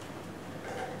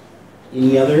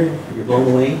 Any other? You're blown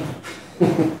away?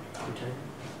 And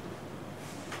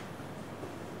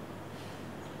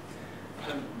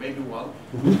maybe one.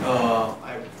 Mm-hmm.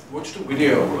 I watched a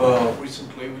video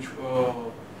recently, which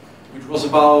was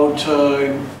about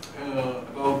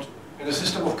in a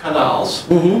system of canals.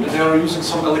 Mm-hmm. They are using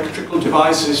some electrical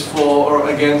devices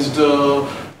against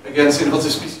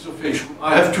invasive species of fish.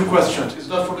 I have two questions. Is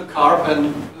that for the carp,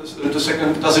 and the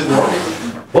second, does it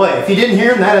work? Boy, if you didn't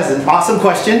hear him, that is an awesome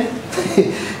question.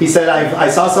 He said, I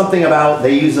saw something about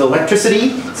they use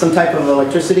electricity, some type of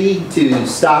electricity, to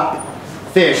stop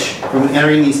fish from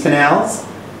entering these canals.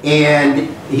 And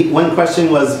one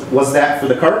question was that for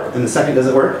the carp? And the second, does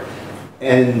it work?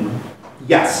 And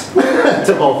yes,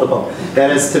 to both of them.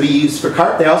 That is to be used for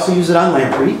carp. They also use it on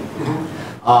lamprey.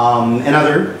 And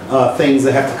other things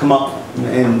that have to come up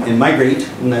and migrate,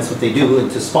 and that's what they do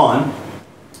to spawn.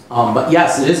 But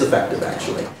yes, it is effective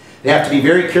actually. They have to be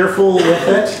very careful with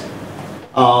it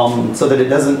so that it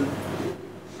doesn't.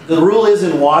 The rule is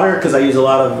in water, because I use a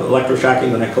lot of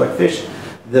electroshocking when I collect fish.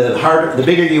 The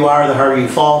bigger you are, the harder you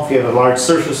fall. If you have a large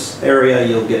surface area,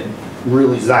 you'll get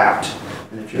really zapped.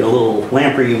 And if you're a little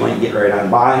lamprey, you might get right on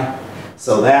by.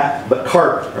 So but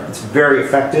carp, it's very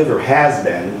effective, or has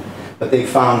been. But they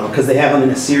found, because they have them in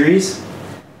a series,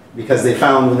 because they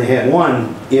found when they had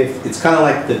one, if it's kind of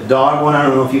like the dog one, I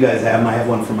don't know if you guys have them, I have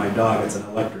one for my dog, it's an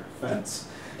electric fence.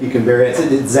 You can bury it,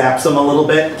 it zaps them a little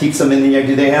bit, keeps them in the egg.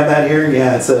 Do they have that here?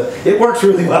 Yeah, it works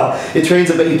really well. It trains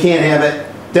it, but you can't have it,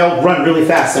 they'll run really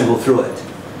fast and go through it,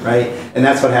 right? And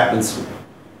that's what happens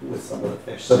with some of the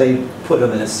fish. So they put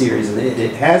them in a series, and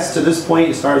it has, to this point,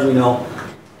 as far as we know,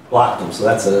 blocked them, so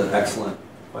that's an excellent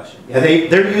question. Yeah,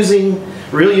 they're using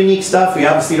really unique stuff. We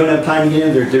obviously don't have time to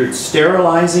get in. They're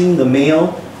sterilizing the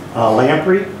male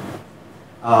lamprey,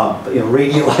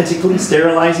 radiologically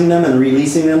sterilizing them and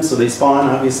releasing them so they spawn,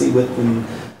 obviously, you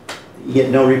get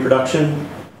no reproduction.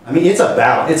 I mean, it's a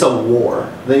battle, it's a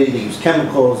war. They use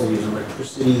chemicals, they use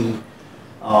electricity,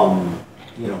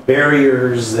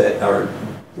 barriers that are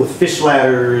with fish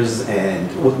ladders,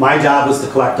 and my job was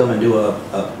to collect them and do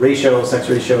a ratio, sex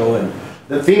ratio, and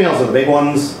the females are the big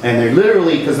ones, and they're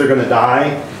literally, because they're going to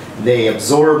die, they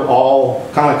absorb all,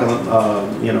 kind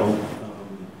of like,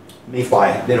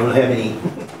 mayfly. They don't have any,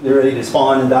 they're ready to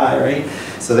spawn and die, right?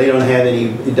 So they don't have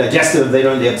any digestive,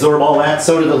 they absorb all that.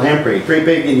 So do the lamprey, great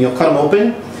big, and you'll cut them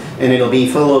open, and it'll be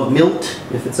full of milt,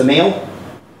 if it's a male,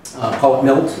 call it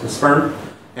milt, the sperm.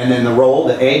 And then the roll,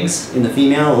 the eggs in the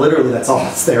female, literally that's all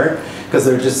that's there. Because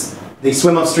they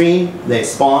swim upstream, they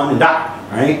spawn and die,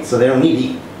 right? So they don't need to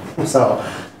eat. So,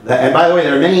 and by the way,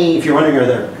 there are many, if you're wondering, are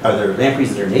there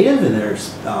lampreys that are native and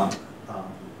there's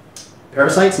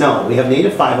parasites? No, we have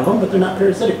native, 5 of them, but they're not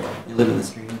parasitic. They live in the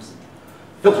streams,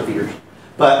 filter feeders.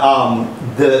 But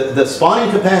the spawning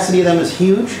capacity of them is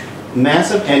huge,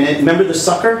 massive. And then, remember the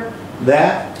sucker?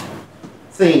 That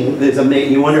thing is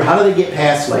amazing. You wonder, how do they get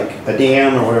past like a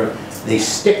dam or where they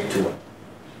stick to it?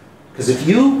 Because if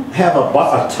you have a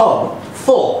tub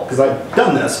full, because I've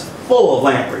done this, full of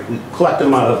lamprey, we collect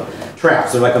them out of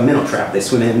traps. They're like a minnow trap. They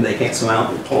swim in, they can't swim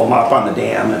out. We pull them up on the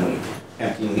dam and we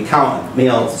empty them. We count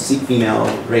male to female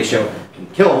ratio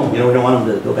and kill them. We don't want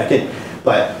them to go back in.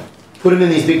 But put them in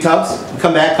these big tubs,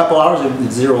 come back a couple hours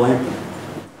with 0 lamprey.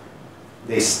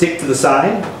 They stick to the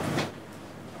side.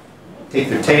 Take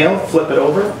their tail, flip it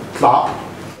over, plop,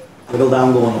 wiggle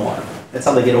down, go in the water. That's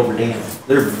how they get over dams.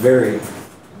 They're very,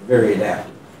 very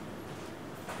adaptive.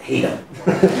 I hate them.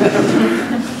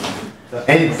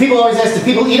 And people always ask, do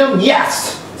people eat them?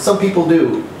 Yes, some people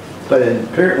do. But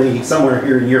apparently somewhere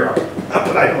here in Europe,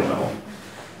 but I don't know.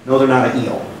 No, they're not an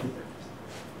eel.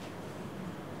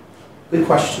 Good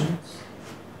questions.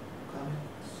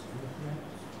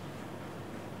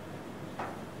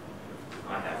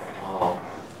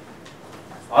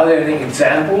 Are there any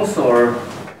examples, or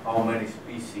how many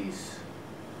species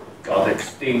got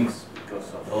extinct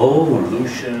because of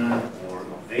pollution or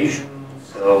invasion?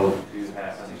 So do you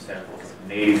have an example of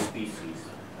native species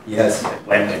that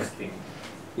went extinct?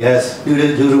 Yes,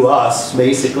 due to us,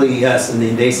 basically, yes, in the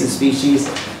invasive species.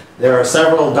 There are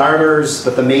several darters,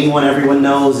 but the main one everyone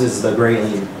knows is the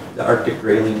grayling, the Arctic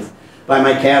grayling. By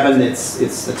my cabin,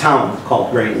 it's a town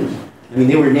called Grayling. I mean,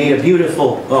 they were native,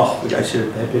 beautiful. Oh, I should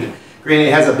have had a picture.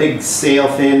 Grayling has a big sail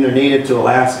fin. They're native to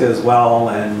Alaska as well,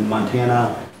 and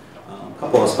Montana. A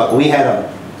couple of spots. We had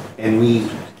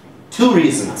two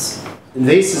reasons.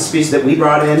 Invasive species that we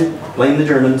brought in, blame the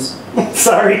Germans.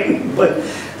 Sorry, but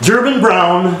German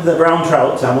brown, the brown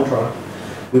trout, salmon trout.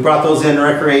 We brought those in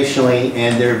recreationally,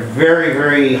 and they're very,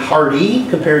 very hardy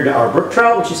compared to our brook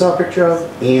trout, which you saw a picture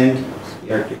of, and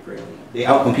the Arctic grayling. They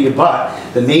outcompeted, but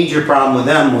the major problem with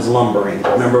them was lumbering.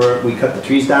 Remember, we cut the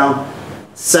trees down?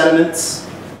 Sediments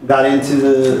got into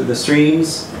the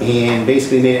streams and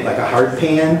basically made it like a hard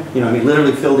pan.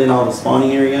 Literally filled in all the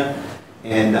spawning area,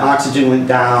 and the oxygen went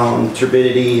down,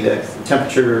 turbidity, the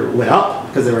temperature went up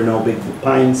because there were no big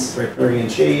pines, riparian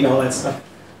shade, all that stuff.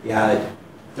 Yeah,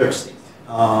 they're extinct.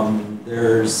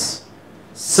 There's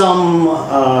some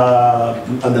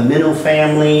of the minnow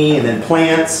family, and then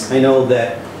plants. I know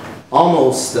that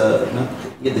almost the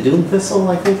dune thistle.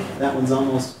 I think that one's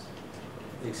almost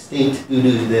extinct due to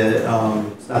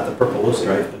it's not the purple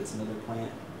loosestrife, but it's another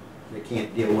plant they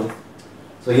can't deal with.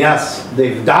 So yes,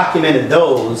 they've documented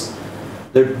those.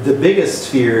 The biggest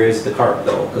fear is the carp,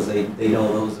 though, because they know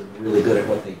those are really good at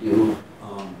what they do.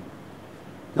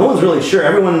 No one's really sure.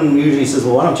 Everyone usually says,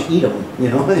 well, why don't you eat them?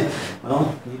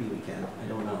 Well, maybe we can. I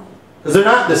don't know. Because they're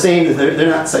not the same. They're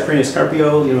not Cyprinus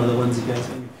carpio, the ones you guys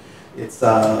maybe. It's,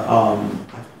 I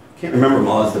can't remember them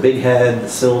all. It's the big head, the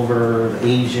silver, the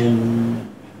Asian,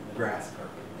 grass carpet.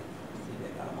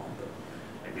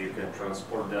 Maybe you can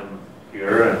transport them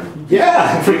here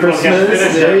and for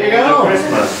Christmas. There you go.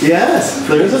 Christmas. Yes,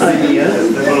 there's an idea.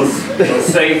 We'll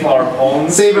save our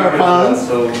ponds. Save our ponds.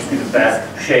 So we'll see the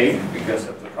best shape because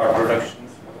of the carp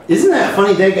productions. Isn't that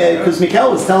funny? Because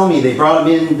Mikkel was telling me they brought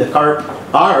them in, the carp,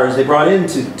 ours, they brought in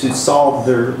to solve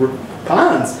their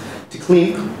ponds, to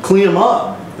clean them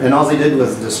up. And all they did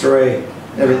was destroy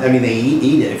everything. I mean, they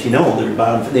eat it. If you know, their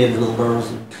bottom, they have the little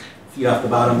burrows and feed off the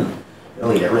bottom, and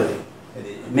they'll eat everything.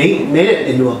 It made it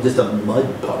into just a mud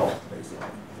puddle, basically.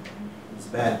 It's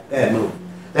a bad move.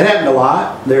 That happened a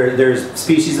lot. There's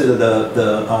species of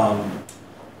the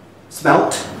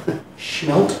smelt,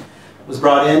 schmelt, was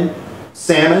brought in.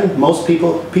 Salmon, most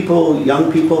people,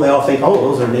 young people, they all think, oh,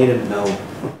 those are native. No.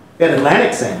 We had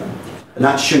Atlantic salmon, but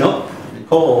not Chinook and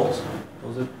coals.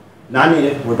 Those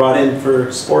non-native, were brought in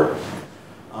for sport.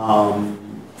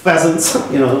 Pheasants,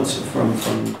 you know,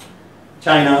 from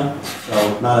China,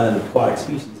 so not an aquatic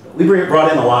species. But we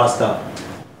brought in a lot of stuff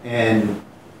and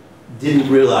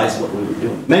didn't realize what we were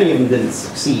doing. Many of them didn't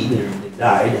succeed, or they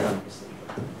died, obviously.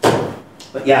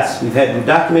 But yes, we've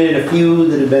documented a few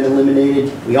that have been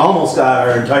eliminated. We almost got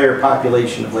our entire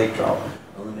population of lake trout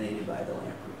eliminated by the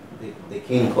lamprey. They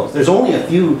came close. There's only a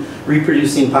few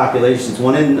reproducing populations,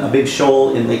 one in a big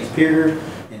shoal in Lake Superior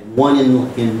and one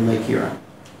in Lake Huron,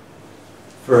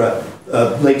 for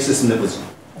a lake system that was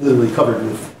literally covered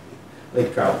with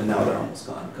lake trout, and now they're almost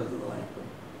gone because of the lamprey.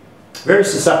 Very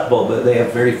susceptible, but they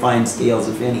have very fine scales,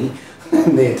 if any.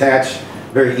 They attach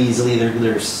very easily.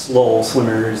 They're slow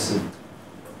swimmers and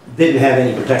didn't have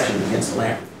any protection against the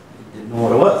lamprey. Didn't know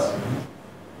what it was.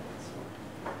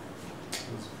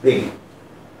 It was big.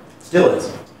 Still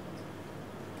is.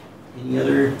 Any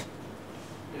other?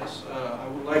 Yes, I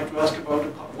would like to ask about the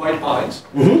white pines.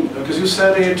 Mm-hmm. Because you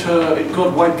said it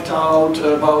got wiped out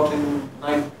about in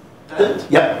 910?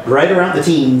 Yep, right around the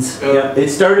teens. Yep. It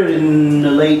started in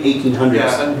the late 1800s.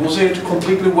 Yeah, and was it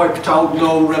completely wiped out,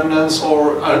 no remnants,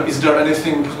 or is there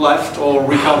anything left or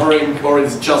recovering, or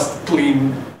is it just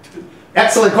clean?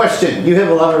 Excellent question. You have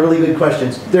a lot of really good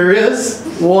questions. There is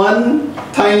one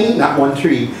tiny, not one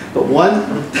tree, but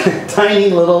one tiny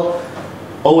little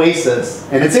oasis,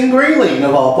 and it's in Grayling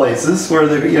of all places, where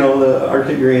the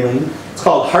Arctic Grayling. It's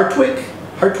called Hartwick.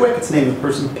 Hartwick. It's the name of the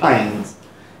person. Pines.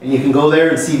 And you can go there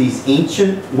and see these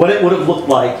ancient, what it would have looked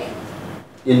like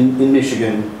in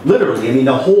Michigan, literally. I mean,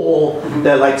 the whole,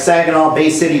 like Saginaw, Bay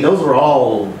City, those were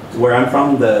all where I'm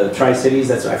from, the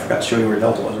Tri-Cities. I forgot to show you where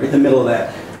Delta was, right in the middle of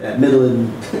that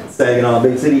Midland, Saginaw,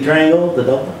 Bay City triangle, the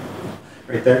Delta,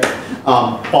 right there.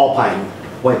 All pine,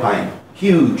 white pine,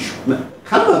 huge,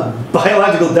 kind of a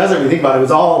biological desert when you think about it. It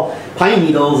was all pine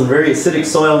needles and very acidic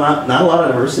soil, not a lot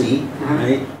of diversity,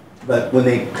 right? But when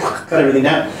they cut everything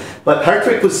down. But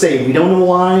Hartwick was saved. We don't know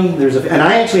why. And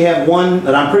I actually have one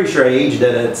that I'm pretty sure I aged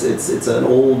it. It's an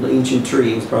old ancient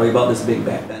tree. It was probably about this big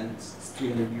back then. It's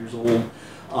 300 years old.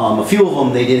 A few of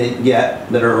them they didn't get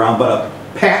that are around, but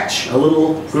a patch, a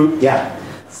little group, yeah,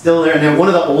 still there. And then one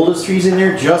of the oldest trees in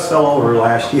there just fell over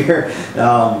last year.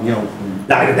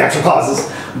 Died of natural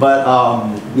causes. But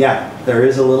yeah, there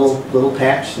is a little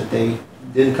patch that they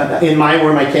didn't cut down.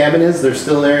 Where my cabin is, they're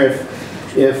still there.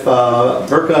 If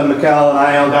Burka and Mikkel and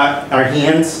I all got our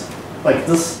hands like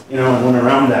this, and went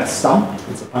around that stump,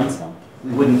 it's a pine stump,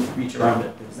 we wouldn't reach around it.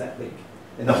 It was that big.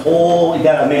 And the whole, you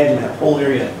gotta imagine that whole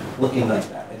area looking like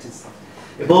that.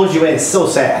 It blows you away. It's so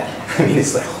sad. I mean,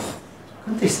 it's like,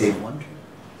 couldn't they save one tree?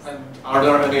 And are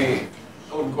there any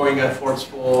ongoing efforts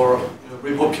for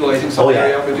repopulating some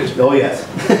area with this? Oh yes.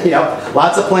 Yep.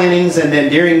 Lots of plantings, and then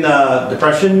during the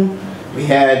Depression, we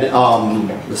had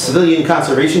the Civilian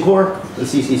Conservation Corps, the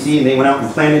CCC, and they went out and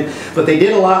planted. But they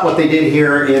did a lot what they did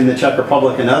here in the Czech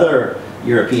Republic and other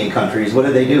European countries. What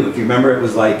did they do? If you remember, it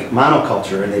was like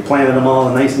monoculture, and they planted them all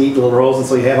in nice, neat little rows, and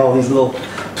so you have all these little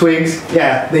twigs.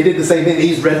 Yeah, they did the same thing. They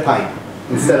used red pine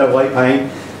instead of white pine,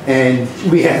 and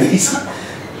we have these.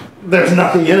 There's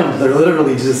nothing in them. They're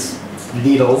literally just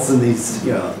needles and these,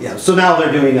 yeah. So now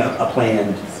they're doing a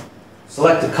planned.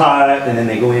 Select a cut, and then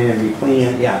they go in and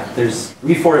replant. Yeah, there's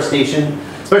reforestation,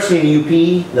 especially in UP,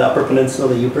 the Upper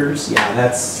Peninsula, the Upers. Yeah,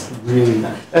 that's really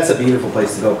nice. That's a beautiful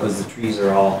place to go because the trees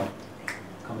are all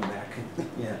coming back.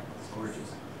 Yeah, it's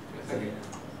gorgeous.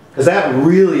 Because that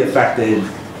really affected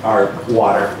our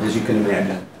water, as you can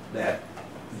imagine.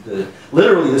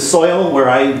 Literally the soil where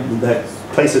that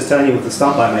place I was telling you with the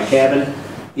stump by my cabin,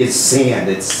 is sand.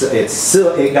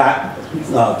 It got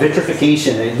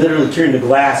vitrification. It literally turned to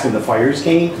glass when the fires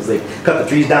came because they cut the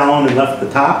trees down and left the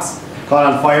tops, caught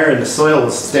on fire, and the soil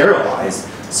was sterilized.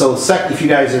 So if you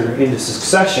guys are into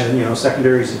succession,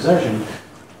 secondary succession,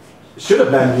 it should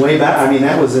have been way back. I mean,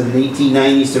 that was in the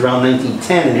 1890s to around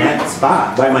 1910 in that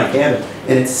spot by my cabin,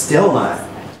 and it's still not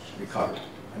recovered.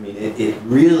 I mean, it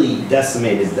really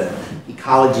decimated the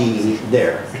ecology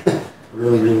there.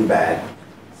 Really, really bad.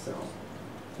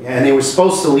 Yeah, and they were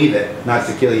supposed to leave it, not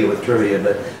to kill you with trivia,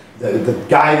 but the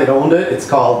guy that owned it, it's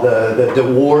called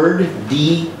the Ward,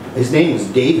 his name was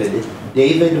David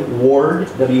Ward,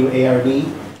 W-A-R-D,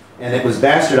 and it was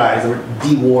bastardized,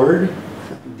 D-Ward,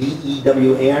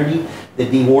 D-E-W-A-R-D, the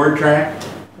D-Ward tract,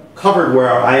 covered where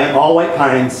all white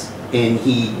pines, and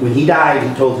when he died,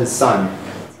 he told his son,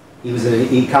 he was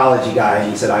an ecology guy, and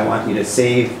he said, I want you to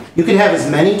save, you can have as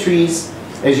many trees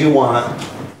as you want,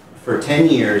 for 10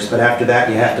 years, but after that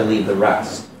you have to leave the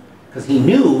rest. Because he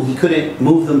knew he couldn't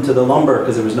move them to the lumber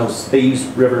because there was no, they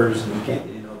used rivers and you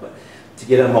can't, but to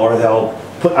get them, or they'll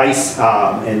put ice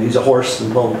and use a horse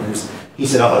and blow. He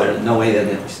said, "Oh, there's no way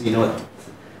that." So you know what?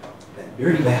 That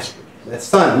dirty bastard. That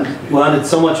son wanted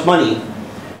so much money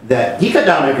that he cut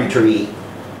down every tree,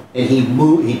 and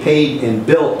he paid and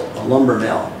built a lumber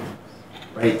mill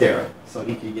right there. So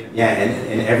he could get, yeah,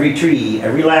 and every tree,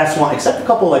 every last one, except a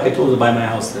couple like I told you by my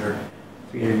house that are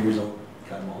 300 years old,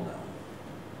 cut them all down.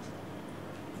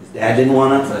 His dad didn't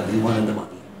want it, but he wanted the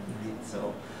money.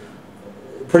 So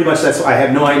pretty much that's, I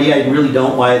have no idea, I really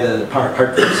don't, why the park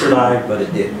survived, but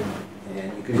it did.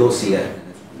 And you can go see it,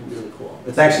 and it's really cool.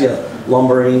 It's actually a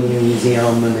lumbering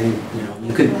museum, and they,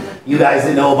 you guys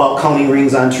that know about counting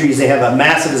rings on trees, they have a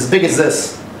massive, as big as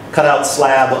this, cut out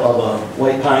slab of a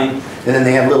white pine, and then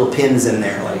they have little pins in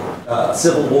there, like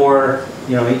Civil War,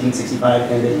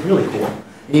 1865 ended, really cool.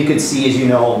 And you can see, as you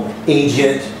know, age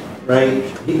it, right?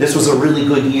 This was a really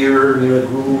good year, it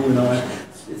grew,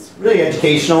 It's really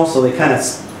educational, so they kind of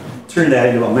turned that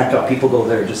into a mecca. People go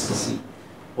there just to see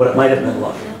what it might have been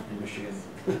like in Michigan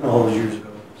all those years ago.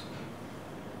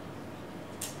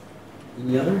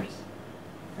 Any others?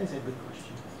 You guys have good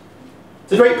questions.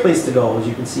 It's a great place to go, as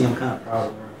you can see. I'm kind of proud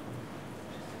of it.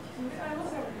 I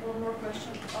also have one more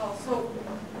question. So,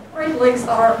 Great Lakes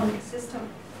are a system,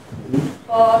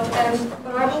 but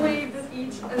I believe that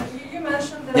each, and you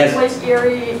mentioned that Yes. Lake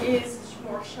Erie is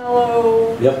more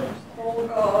shallow, Yep.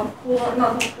 cooler,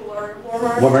 not cooler,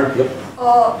 warmer. Warmer, yep.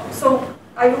 So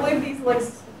I believe these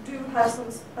lakes do have some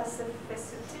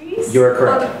specificities. You are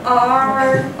correct.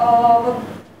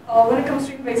 But when it comes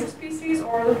to invasive species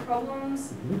or the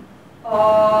problems,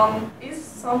 is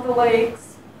some of the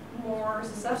lakes more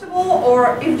susceptible,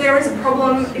 or if there is a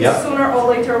problem, sooner or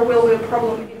later will be a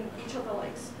problem in each of the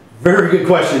lakes? Very good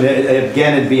question.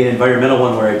 Again, it'd be an environmental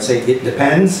one where I'd say it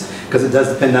depends, because it does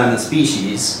depend on the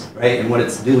species, right, and what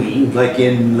it's doing. Like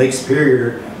in Lake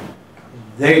Superior,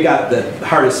 they got the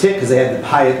hardest hit because they had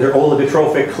their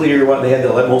oligotrophic clear, they had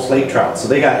the most lake trout, so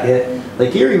they got hit.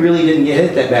 Lake Erie really didn't get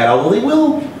hit that bad, although they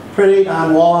will predate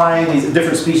on walleye, these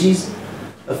different species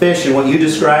of fish, and what you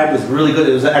described was really good.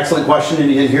 It was an excellent question, and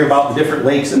you didn't hear about the different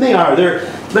lakes, and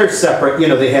they're separate.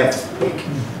 They have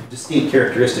distinct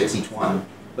characteristics, each one,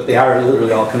 but they are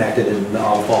literally all connected and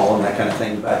all fall and that kind of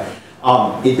thing. But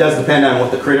it does depend on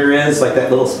what the critter is. Like that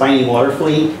little spiny water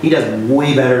flea, he does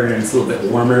way better, and it's a little bit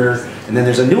warmer. And then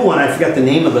there's a new one, I forgot the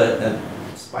name of it, a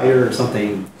spider or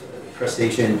something,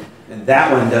 crustacean. And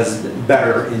that one does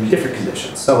better in different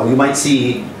conditions. So you might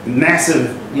see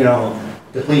massive,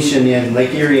 depletion in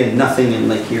Lake Erie and nothing in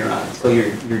Lake Huron. So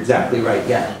you're exactly right.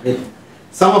 Yeah.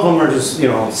 Some of them are just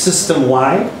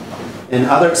system-wide,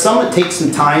 and some it takes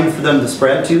some time for them to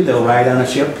spread to. They'll ride on a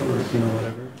ship or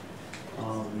whatever.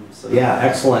 So yeah,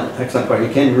 excellent question.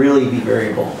 It can really be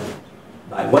variable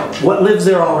by what lives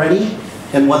there already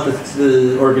and what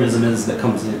the organism is that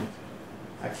comes in.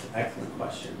 Excellent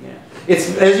question. Yeah.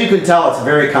 It's, as you can tell, it's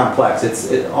very complex.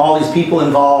 It's all these people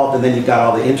involved, and then you've got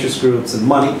all the interest groups and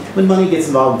money. When money gets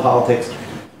involved in politics,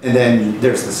 and then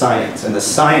there's the science, and the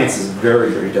science is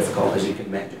very, very difficult, as you can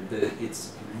imagine.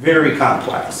 It's very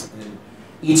complex, and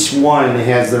each one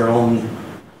has their own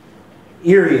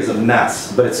areas of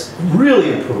mess, but it's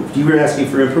really improved. You were asking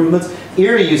for improvements.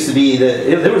 Erie used to be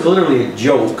there was literally a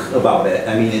joke about it.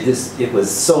 I mean, it was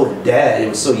so dead. It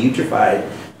was so eutrophied.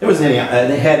 There wasn't any.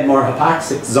 They had more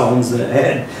hypoxic zones than it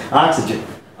had oxygen.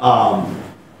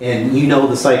 And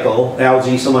the cycle,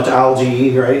 algae, so much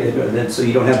algae, right? And then, so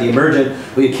you don't have the emergent,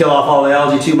 but you kill off all the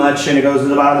algae too much, and it goes to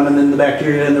the bottom, and then the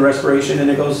bacteria and the respiration, and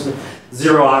it goes to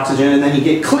zero oxygen, and then you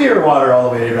get clear water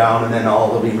all the way around, and then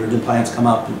all of the emergent plants come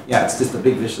up. And yeah, it's just a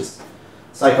big vicious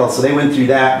cycle. So they went through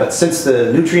that, but since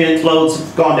the nutrient loads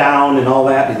have gone down and all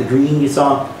that, the green you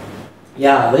saw,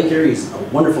 yeah, Lake Erie is a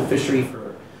wonderful fishery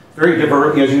for very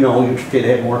diverse. As you know, you could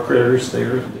have more critters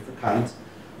there, different kinds.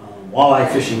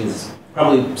 Walleye fishing is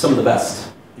probably some of the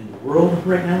best in the world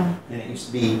right now, and it used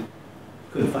to be,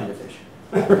 couldn't find a fish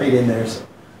right in there. So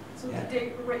yeah. Did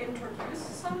they reintroduce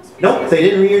some species? Nope, they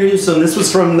didn't reintroduce them. This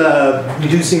was from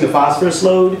reducing the phosphorus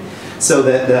load, so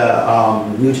that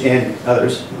and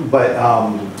others, but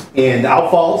and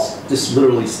outfalls just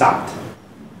literally stopped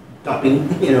dumping,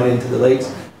 into the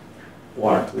lakes.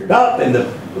 Water cleared up, and the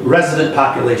resident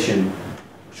population,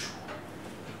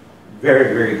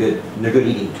 very, very good, and they're good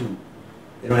eating too.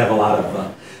 They don't have a lot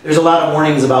of, there's a lot of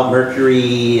warnings about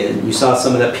mercury, and you saw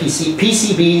some of the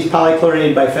PCBs,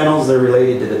 polychlorinated biphenyls, they're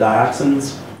related to the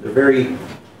dioxins.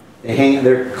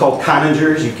 They're called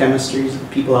coningers, you chemistries,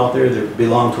 people out there that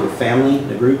belong to a family,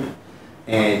 a group,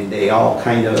 and they all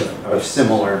kind of are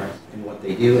similar in what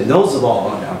they do, and those have all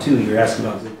gone down too. You're asking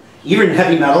about even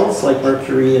heavy metals like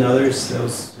mercury and others,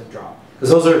 those have dropped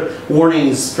Because those are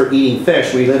warnings for eating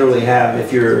fish. We literally have,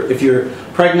 if you're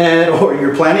pregnant or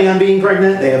you're planning on being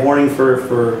pregnant, they have warning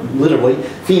for literally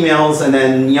females and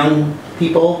then young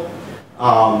people.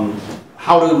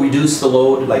 How to reduce the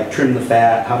load, like trim the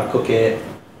fat, how to cook it.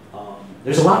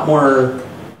 There's a lot more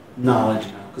knowledge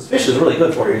now. Because fish is really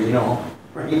good for you, as you know.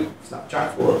 Right? It's not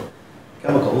chock full of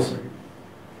chemicals.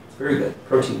 It's very good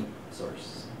protein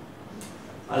source.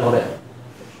 I love it.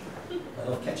 I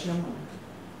love catching them.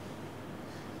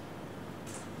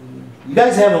 You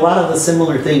guys have a lot of the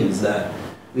similar things that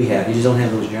we have. You just don't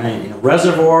have those giant,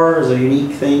 reservoir is a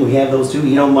unique thing. We have those too.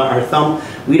 Our thumb,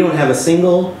 we don't have a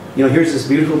single, here's this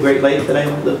beautiful Great Lake that I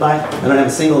live by. I don't have a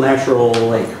single natural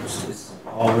lake. It's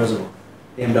all reservoir,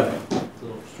 dammed up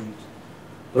little streams.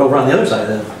 But over on the other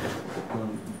side,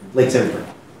 lakes everywhere.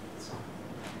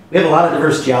 We have a lot of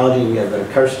diverse geology. We have the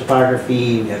karst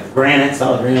topography. We have granite,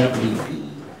 solid granite, we have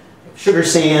sugar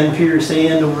sand, pure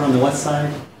sand over on the west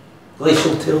side.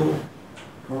 Glacial till,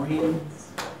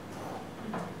 moraines.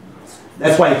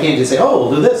 That's why you can't just say, oh,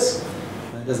 we'll do this.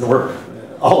 That doesn't work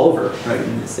all over, right,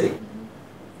 in the state.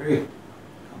 Very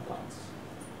complex.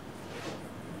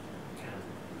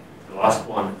 The last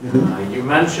one. You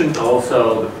mentioned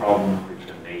also the problem with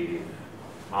the native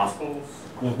mussels.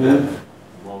 That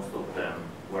most of them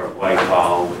were wiped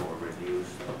out or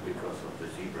reduced because of the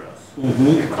zebras.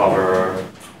 They cover,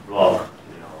 block,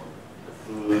 the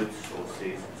food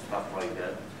sources. Stuff like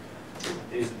that.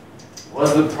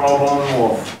 Was the problem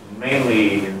of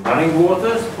mainly in running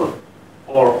waters,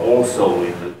 or also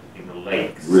in the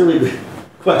lakes? Really good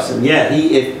question. Yeah,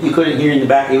 if you couldn't hear in the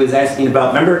back, he was asking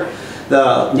about. Remember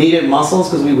the native mussels,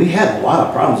 because we had a lot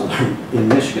of problems with them in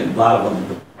Michigan. A lot of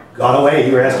them got away.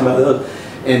 You were asking about those,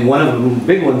 and one of the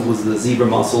big ones was the zebra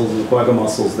mussels, the quagga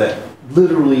mussels that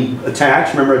literally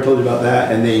attach. Remember I told you about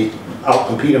that, and they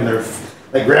outcompete them.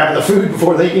 They grab the food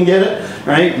before they can get it,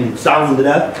 right, and starve them to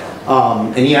death.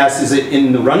 And he asked, is it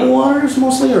in the running waters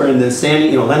mostly, or in the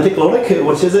standing, lenticlotic?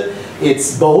 Which is it?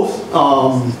 It's both.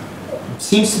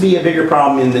 Seems to be a bigger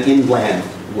problem in the inland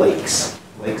lakes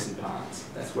and ponds.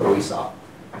 That's where we saw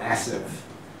massive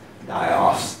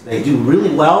die-offs. They do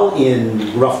really well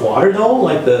in rough water though,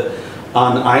 like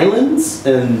on islands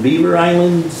and Beaver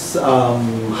Islands,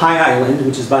 High Island,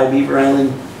 which is by Beaver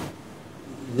Island.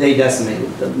 They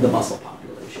decimated the mussel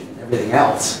population and everything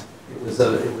else. It was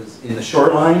in the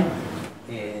shoreline,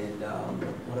 and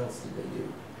what else did they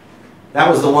do? That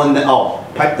was the one that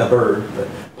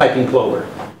piping plover.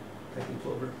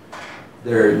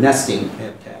 Their nesting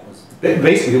habitat was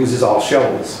basically, it was just all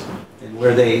shells, and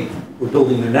where they were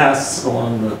building their nests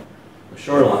along the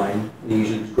shoreline, they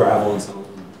usually use gravel and some of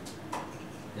them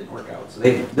didn't work out. So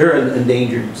they're an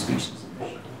endangered species.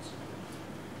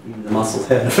 Even the mussels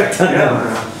had an effect on them.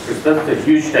 Because that's a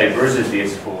huge diversity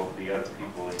for the other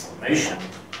people information.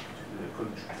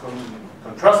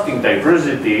 Contrasting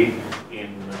diversity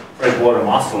in freshwater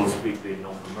mussels between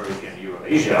North America and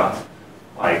Eurasia.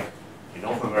 Like in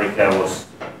North America was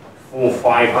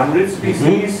 400-500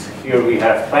 species. Here we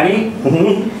have 20,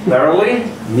 barely.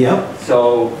 Yep.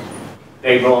 So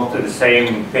they belong to the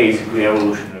same basically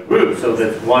evolutionary group. So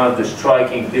that's one of the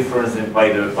striking differences in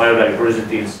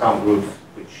biodiversity in some groups,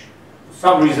 for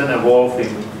some reason evolved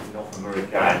in North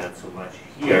America and not so much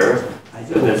here.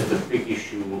 So that's the big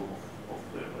issue of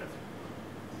the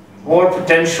more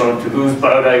potential to lose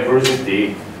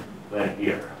biodiversity than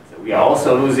here. So we are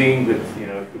also losing, but if you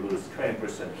lose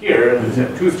 20% here,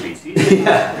 there's 2 species.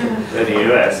 But in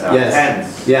the US,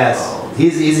 tens. Yes,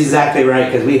 he's exactly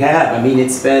right, because we have,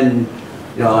 it's been,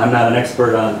 I'm not an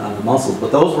expert on the mussels,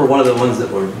 but those were one of the ones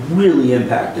that were really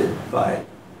impacted by,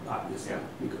 obviously.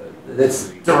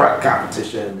 It's direct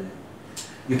competition.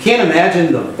 You can't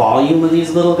imagine the volume of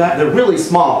these little guys. They're really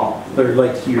small. They're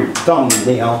like your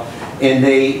thumbnail, and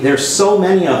there's so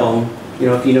many of them.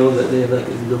 If you know that they have like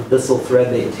a little thistle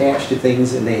thread they attach to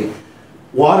things, and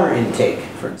water intake,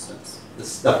 for instance.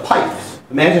 The pipe.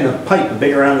 Imagine a pipe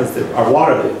big around as our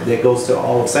water that goes to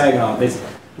all of Saginaw. It's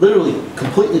literally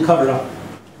completely covered up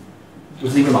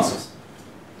with zebra mussels.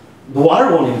 The water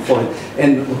won't even flow.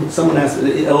 And someone asked,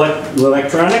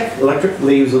 electric,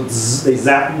 they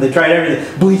zap, they tried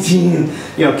everything, bleaching,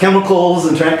 chemicals,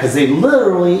 and because they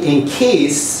literally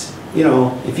encase,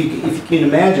 if you can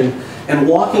imagine, and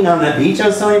walking on that beach I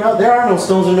was telling you about, there are no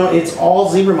stones, it's all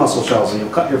zebra mussel shells, and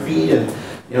you'll cut your feet, and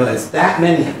it's that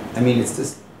many. It's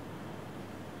just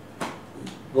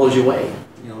blows you away.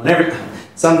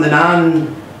 Some of the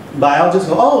non-biologists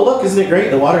go, oh look, isn't it great?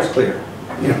 The water's clear.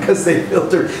 Because they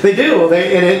filter, they do,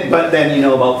 but then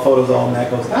about photos, and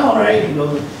that goes, all right,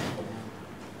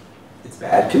 it's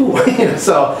bad too.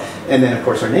 So, and then of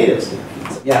course our natives,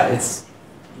 yeah, it's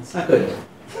It's not good.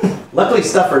 Luckily,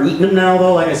 stuff are eating them now,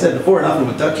 though. Like I said before, nothing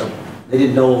would touch them. They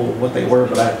didn't know what they were,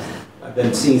 but I've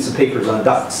been seeing some papers on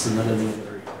ducks and other things that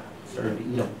are starting to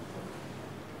eat them.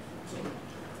 So,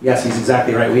 yes, he's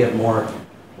exactly right. We have more,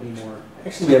 way more.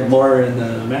 Actually, we have more in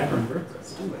the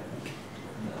macroinvertebrates too, I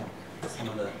think. Some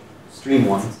of the stream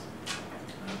ones.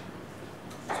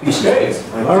 Okay.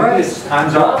 All right.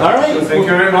 Hands up. All right. So thank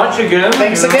you very much again.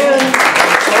 Thanks again.